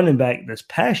was the running back this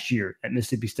past year at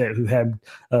Mississippi State who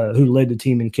led the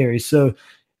team in carries. So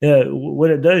what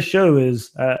it does show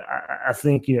is I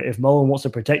think if Mullen wants to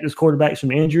protect his quarterbacks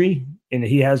from injury, and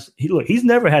he's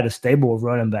never had a stable of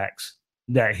running backs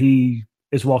that he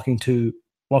is walking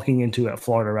into at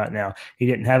Florida right now. He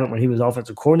didn't have it when he was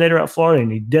offensive coordinator at Florida,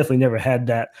 and he definitely never had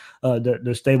that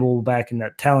the stable back and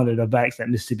that talented of backs at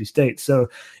Mississippi State. So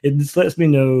it just lets me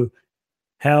know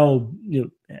how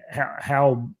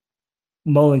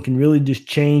Mullen can really just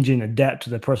change and adapt to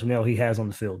the personnel he has on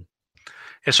the field.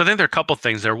 Yeah, so I think there are a couple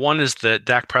things there. One is that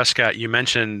Dak Prescott, you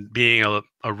mentioned being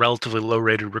a relatively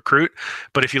low-rated recruit,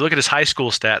 but if you look at his high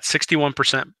school stats,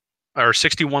 61% or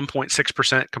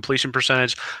 61.6% completion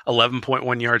percentage,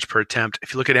 11.1 yards per attempt.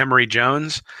 If you look at Emory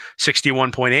Jones,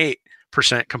 61.8%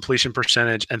 completion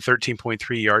percentage and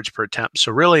 13.3 yards per attempt.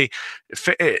 So really,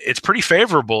 it's pretty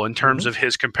favorable in terms of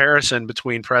his comparison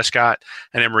between Prescott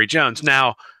and Emory Jones.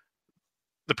 Now,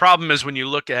 the problem is when you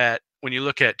look at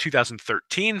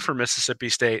 2013 for Mississippi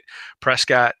State,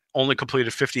 Prescott only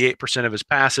completed 58% of his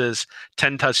passes,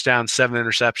 10 touchdowns, 7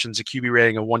 interceptions, a QB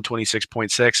rating of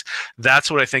 126.6. That's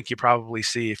what I think you probably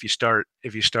see if you start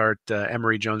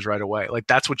Emory Jones right away. Like,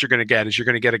 that's what you're going to get, is you're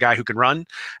going to get a guy who can run,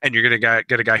 and you're going to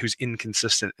get a guy who's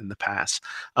inconsistent in the pass.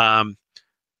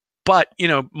 But,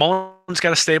 Mullen's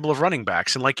got a stable of running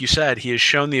backs. And like you said, he has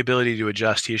shown the ability to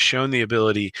adjust. He has shown the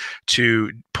ability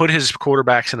to put his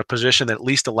quarterbacks in a position that at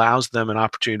least allows them an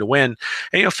opportunity to win.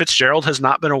 And, Fitzgerald has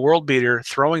not been a world beater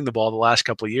throwing the ball the last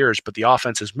couple of years, but the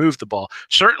offense has moved the ball.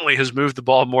 Certainly has moved the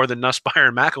ball more than Nussmeier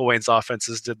and McElwain's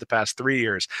offenses did the past 3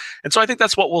 years. And so I think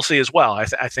that's what we'll see as well. I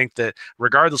think that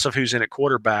regardless of who's in at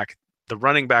quarterback, the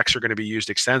running backs are going to be used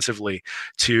extensively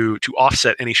to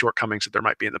offset any shortcomings that there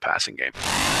might be in the passing game.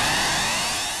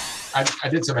 I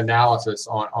did some analysis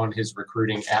on his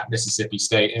recruiting at Mississippi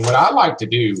State. And what I like to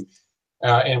do,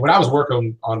 and what I was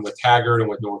working on with Taggart and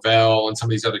with Norvell and some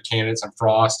of these other candidates and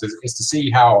Frost, is to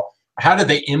see how did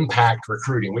they impact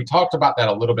recruiting. We talked about that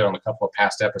a little bit on a couple of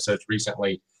past episodes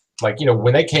recently. Like,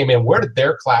 when they came in, where did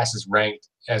their classes rank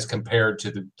as compared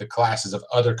to the classes of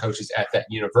other coaches at that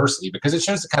university? Because it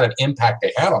shows the kind of impact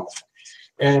they had on that.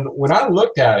 And when I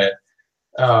looked at it,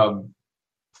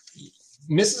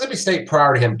 Mississippi State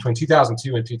prior to him, between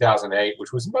 2002 and 2008,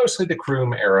 which was mostly the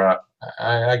Kroom era,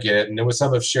 I get it, and there was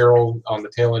some of Sherrill on the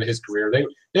tail end of his career.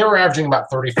 They were averaging about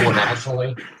 34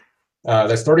 nationally.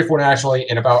 That's 34 nationally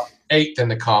and about 8th in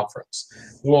the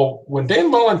conference. Well, when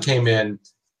Dan Mullen came in,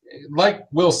 like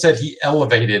Will said, he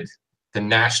elevated the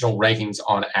national rankings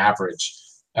on average.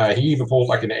 He even pulled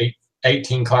like an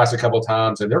 18 class a couple of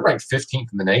times, and they're ranked 15th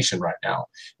in the nation right now,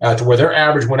 to where their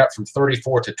average went up from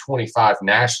 34 to 25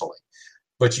 nationally.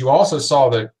 But you also saw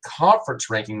the conference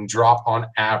ranking drop on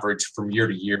average from year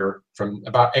to year from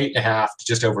about 8.5 to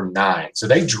just over 9. So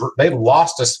they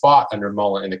lost a spot under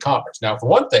Mullen in the conference. Now, for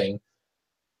one thing,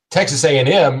 Texas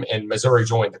A&M and Missouri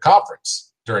joined the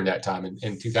conference during that time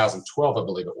in 2012, I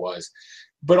believe it was.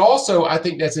 But also, I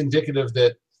think that's indicative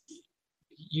that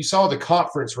you saw the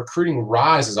conference recruiting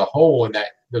rise as a whole in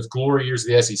those glory years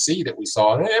of the SEC that we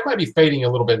saw. And it might be fading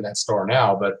a little bit in that star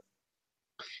now, but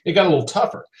it got a little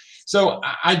tougher. So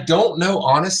I don't know,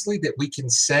 honestly, that we can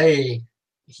say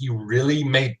he really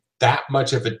made that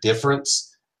much of a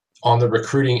difference on the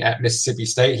recruiting at Mississippi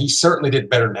State. He certainly did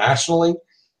better nationally.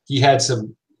 He had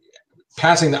some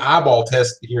passing the eyeball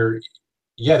test here.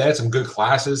 Yeah, they had some good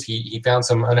classes. He found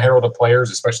some unheralded players,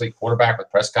 especially quarterback with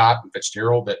Prescott and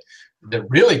Fitzgerald, that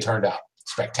really turned out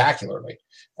spectacularly.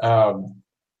 But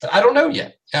I don't know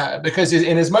yet because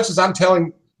in as much as I'm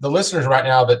telling the listeners right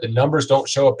now that the numbers don't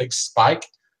show a big spike,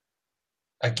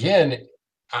 again,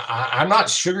 I'm not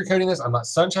sugarcoating this. I'm not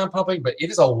sunshine pumping, but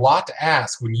it is a lot to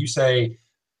ask when you say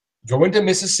go into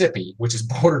Mississippi, which is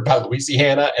bordered by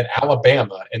Louisiana and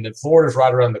Alabama, and then Florida's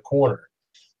right around the corner,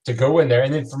 to go in there.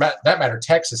 And then for that matter,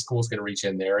 Texas school is going to reach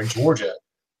in there, and Georgia,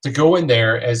 to go in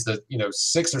there as the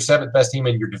 6th or 7th best team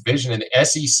in your division in the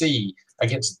SEC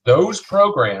against those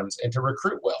programs and to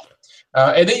recruit well.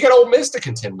 And then you got Ole Miss to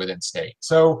contend with in state.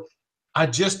 So I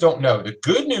just don't know. The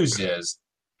good news is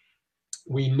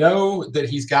we know that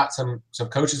he's got some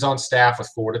coaches on staff with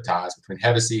Florida ties between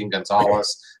Hevesy and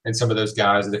Gonzalez and some of those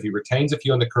guys. And if he retains a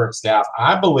few on the current staff,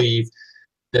 I believe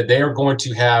that they are going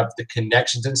to have the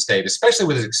connections in state, especially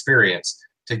with his experience,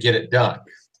 to get it done.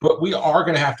 But we are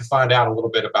going to have to find out a little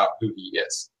bit about who he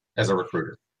is as a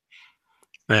recruiter.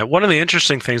 Yeah, one of the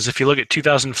interesting things, if you look at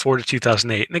 2004 to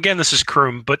 2008, and again, this is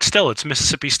Kroom, but still, it's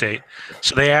Mississippi State.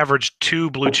 So they averaged 2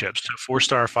 blue chips, 2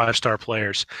 4-star, 5-star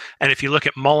players. And if you look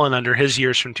at Mullen under his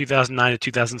years from 2009 to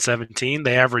 2017,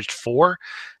 they averaged 4.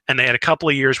 And they had a couple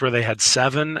of years where they had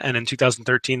 7. And in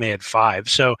 2013, they had 5.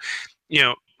 So,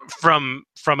 from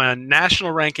a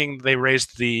national ranking, they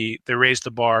raised the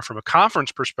bar. From a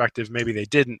conference perspective, maybe they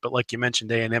didn't. But like you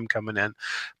mentioned, A&M coming in.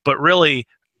 But really,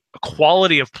 a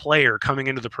quality of player coming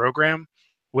into the program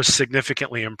was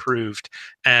significantly improved.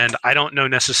 And I don't know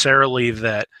necessarily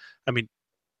that,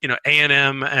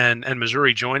 A&M and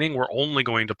Missouri joining, we're only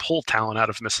going to pull talent out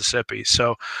of Mississippi.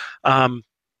 So,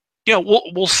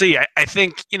 we'll see. I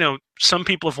think, some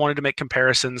people have wanted to make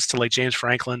comparisons to like James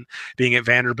Franklin being at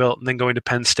Vanderbilt and then going to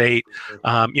Penn State.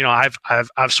 I've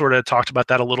sort of talked about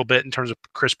that a little bit in terms of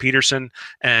Chris Peterson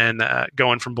and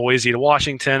going from Boise to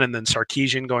Washington, and then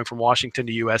Sarkisian going from Washington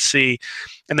to USC.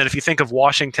 And then if you think of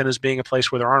Washington as being a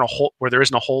place where there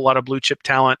isn't a whole lot of blue chip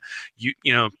talent,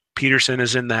 Peterson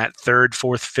is in that 3rd,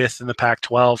 4th, 5th in the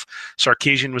Pac-12.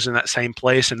 Sarkisian was in that same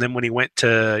place. And then when he went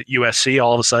to USC,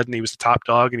 all of a sudden he was the top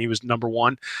dog and he was number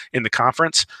 1 in the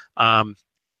conference.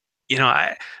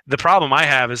 the problem I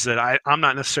have is that I'm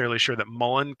not necessarily sure that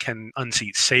Mullen can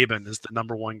unseat Saban as the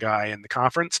number one guy in the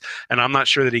conference, and I'm not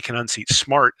sure that he can unseat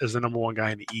Smart as the number one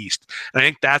guy in the East. And I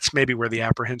think that's maybe where the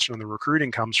apprehension on the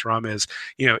recruiting comes from is,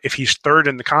 if he's third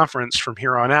in the conference from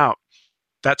here on out,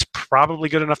 that's probably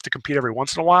good enough to compete every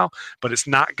once in a while, but it's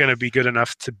not going to be good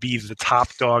enough to be the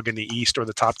top dog in the East or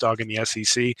the top dog in the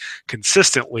SEC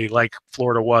consistently like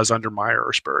Florida was under Meyer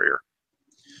or Spurrier.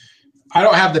 I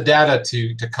don't have the data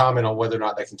to comment on whether or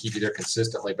not they can keep you there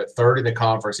consistently, but third in the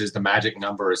conference is the magic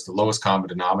number. It's the lowest common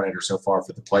denominator so far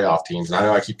for the playoff teams. And I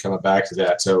know I keep coming back to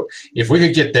that. So if we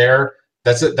could get there,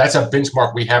 that's a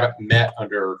benchmark we haven't met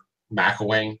under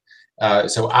McElwain.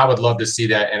 So I would love to see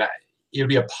that, and it would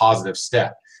be a positive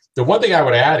step. The one thing I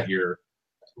would add here,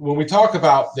 when we talk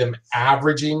about them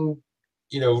averaging,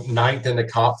 ninth in the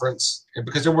conference,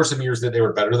 because there were some years that they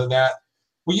were better than that,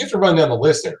 well, you have to run down the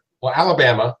list there. Well,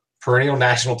 Alabama, perennial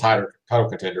national title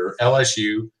contender.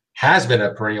 LSU has been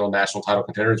a perennial national title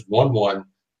contender. It's won one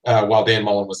while Dan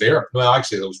Mullen was there. Well,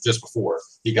 actually, it was just before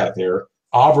he got there.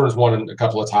 Auburn's won a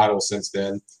couple of titles since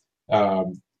then.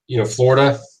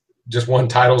 Florida just won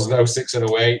titles in 06 and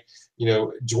 08.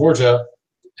 Georgia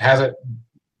hasn't,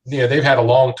 they've had a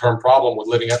long-term problem with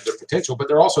living up to their potential, but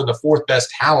they're also the fourth best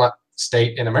talent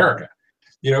state in America.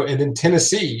 And then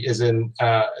Tennessee is in,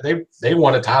 they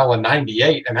won a title in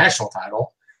 98, a national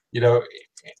title, in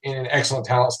an excellent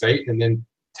talent state. And then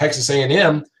Texas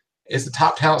A&M is the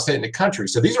top talent state in the country.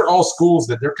 So these are all schools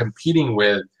that they're competing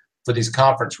with for these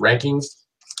conference rankings.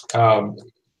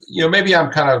 Maybe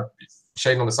I'm kind of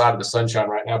shading on the side of the sunshine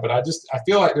right now, but I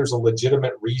feel like there's a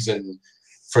legitimate reason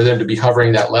for them to be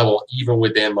hovering that level, even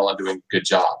with Dan Mullen doing a good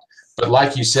job. But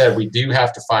like you said, we do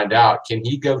have to find out, can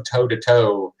he go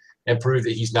toe-to-toe and prove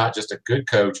that he's not just a good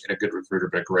coach and a good recruiter,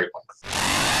 but a great one.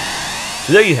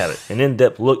 So there you have it, an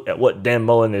in-depth look at what Dan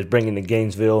Mullen is bringing to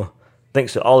Gainesville.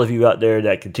 Thanks to all of you out there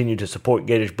that continue to support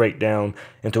Gators Breakdown.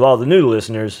 And to all the new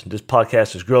listeners, this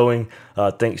podcast is growing.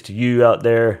 Thanks to you out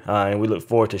there. And we look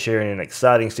forward to sharing an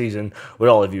exciting season with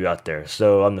all of you out there.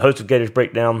 So I'm the host of Gators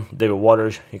Breakdown, David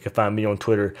Waters. You can find me on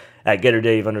Twitter at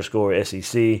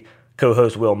GatorDave_SEC.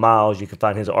 Co-host Will Miles. You can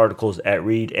find his articles at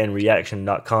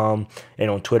readandreaction.com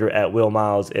and on Twitter at Will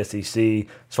Miles SEC.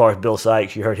 As far as Bill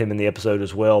Sykes, you heard him in the episode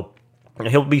as well.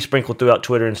 He'll be sprinkled throughout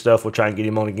Twitter and stuff. We'll try and get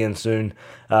him on again soon.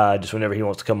 Just whenever he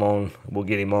wants to come on, we'll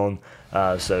get him on.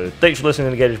 So thanks for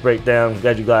listening to Gators Breakdown.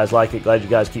 Glad you guys like it. Glad you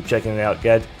guys keep checking it out.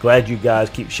 Glad you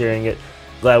guys keep sharing it.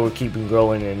 Glad we're keeping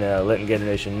growing and letting Gator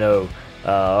Nation know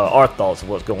our thoughts of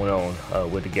what's going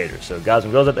on with the Gators. So guys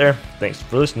and girls out there, thanks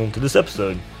for listening to this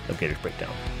episode of Gators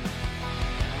Breakdown.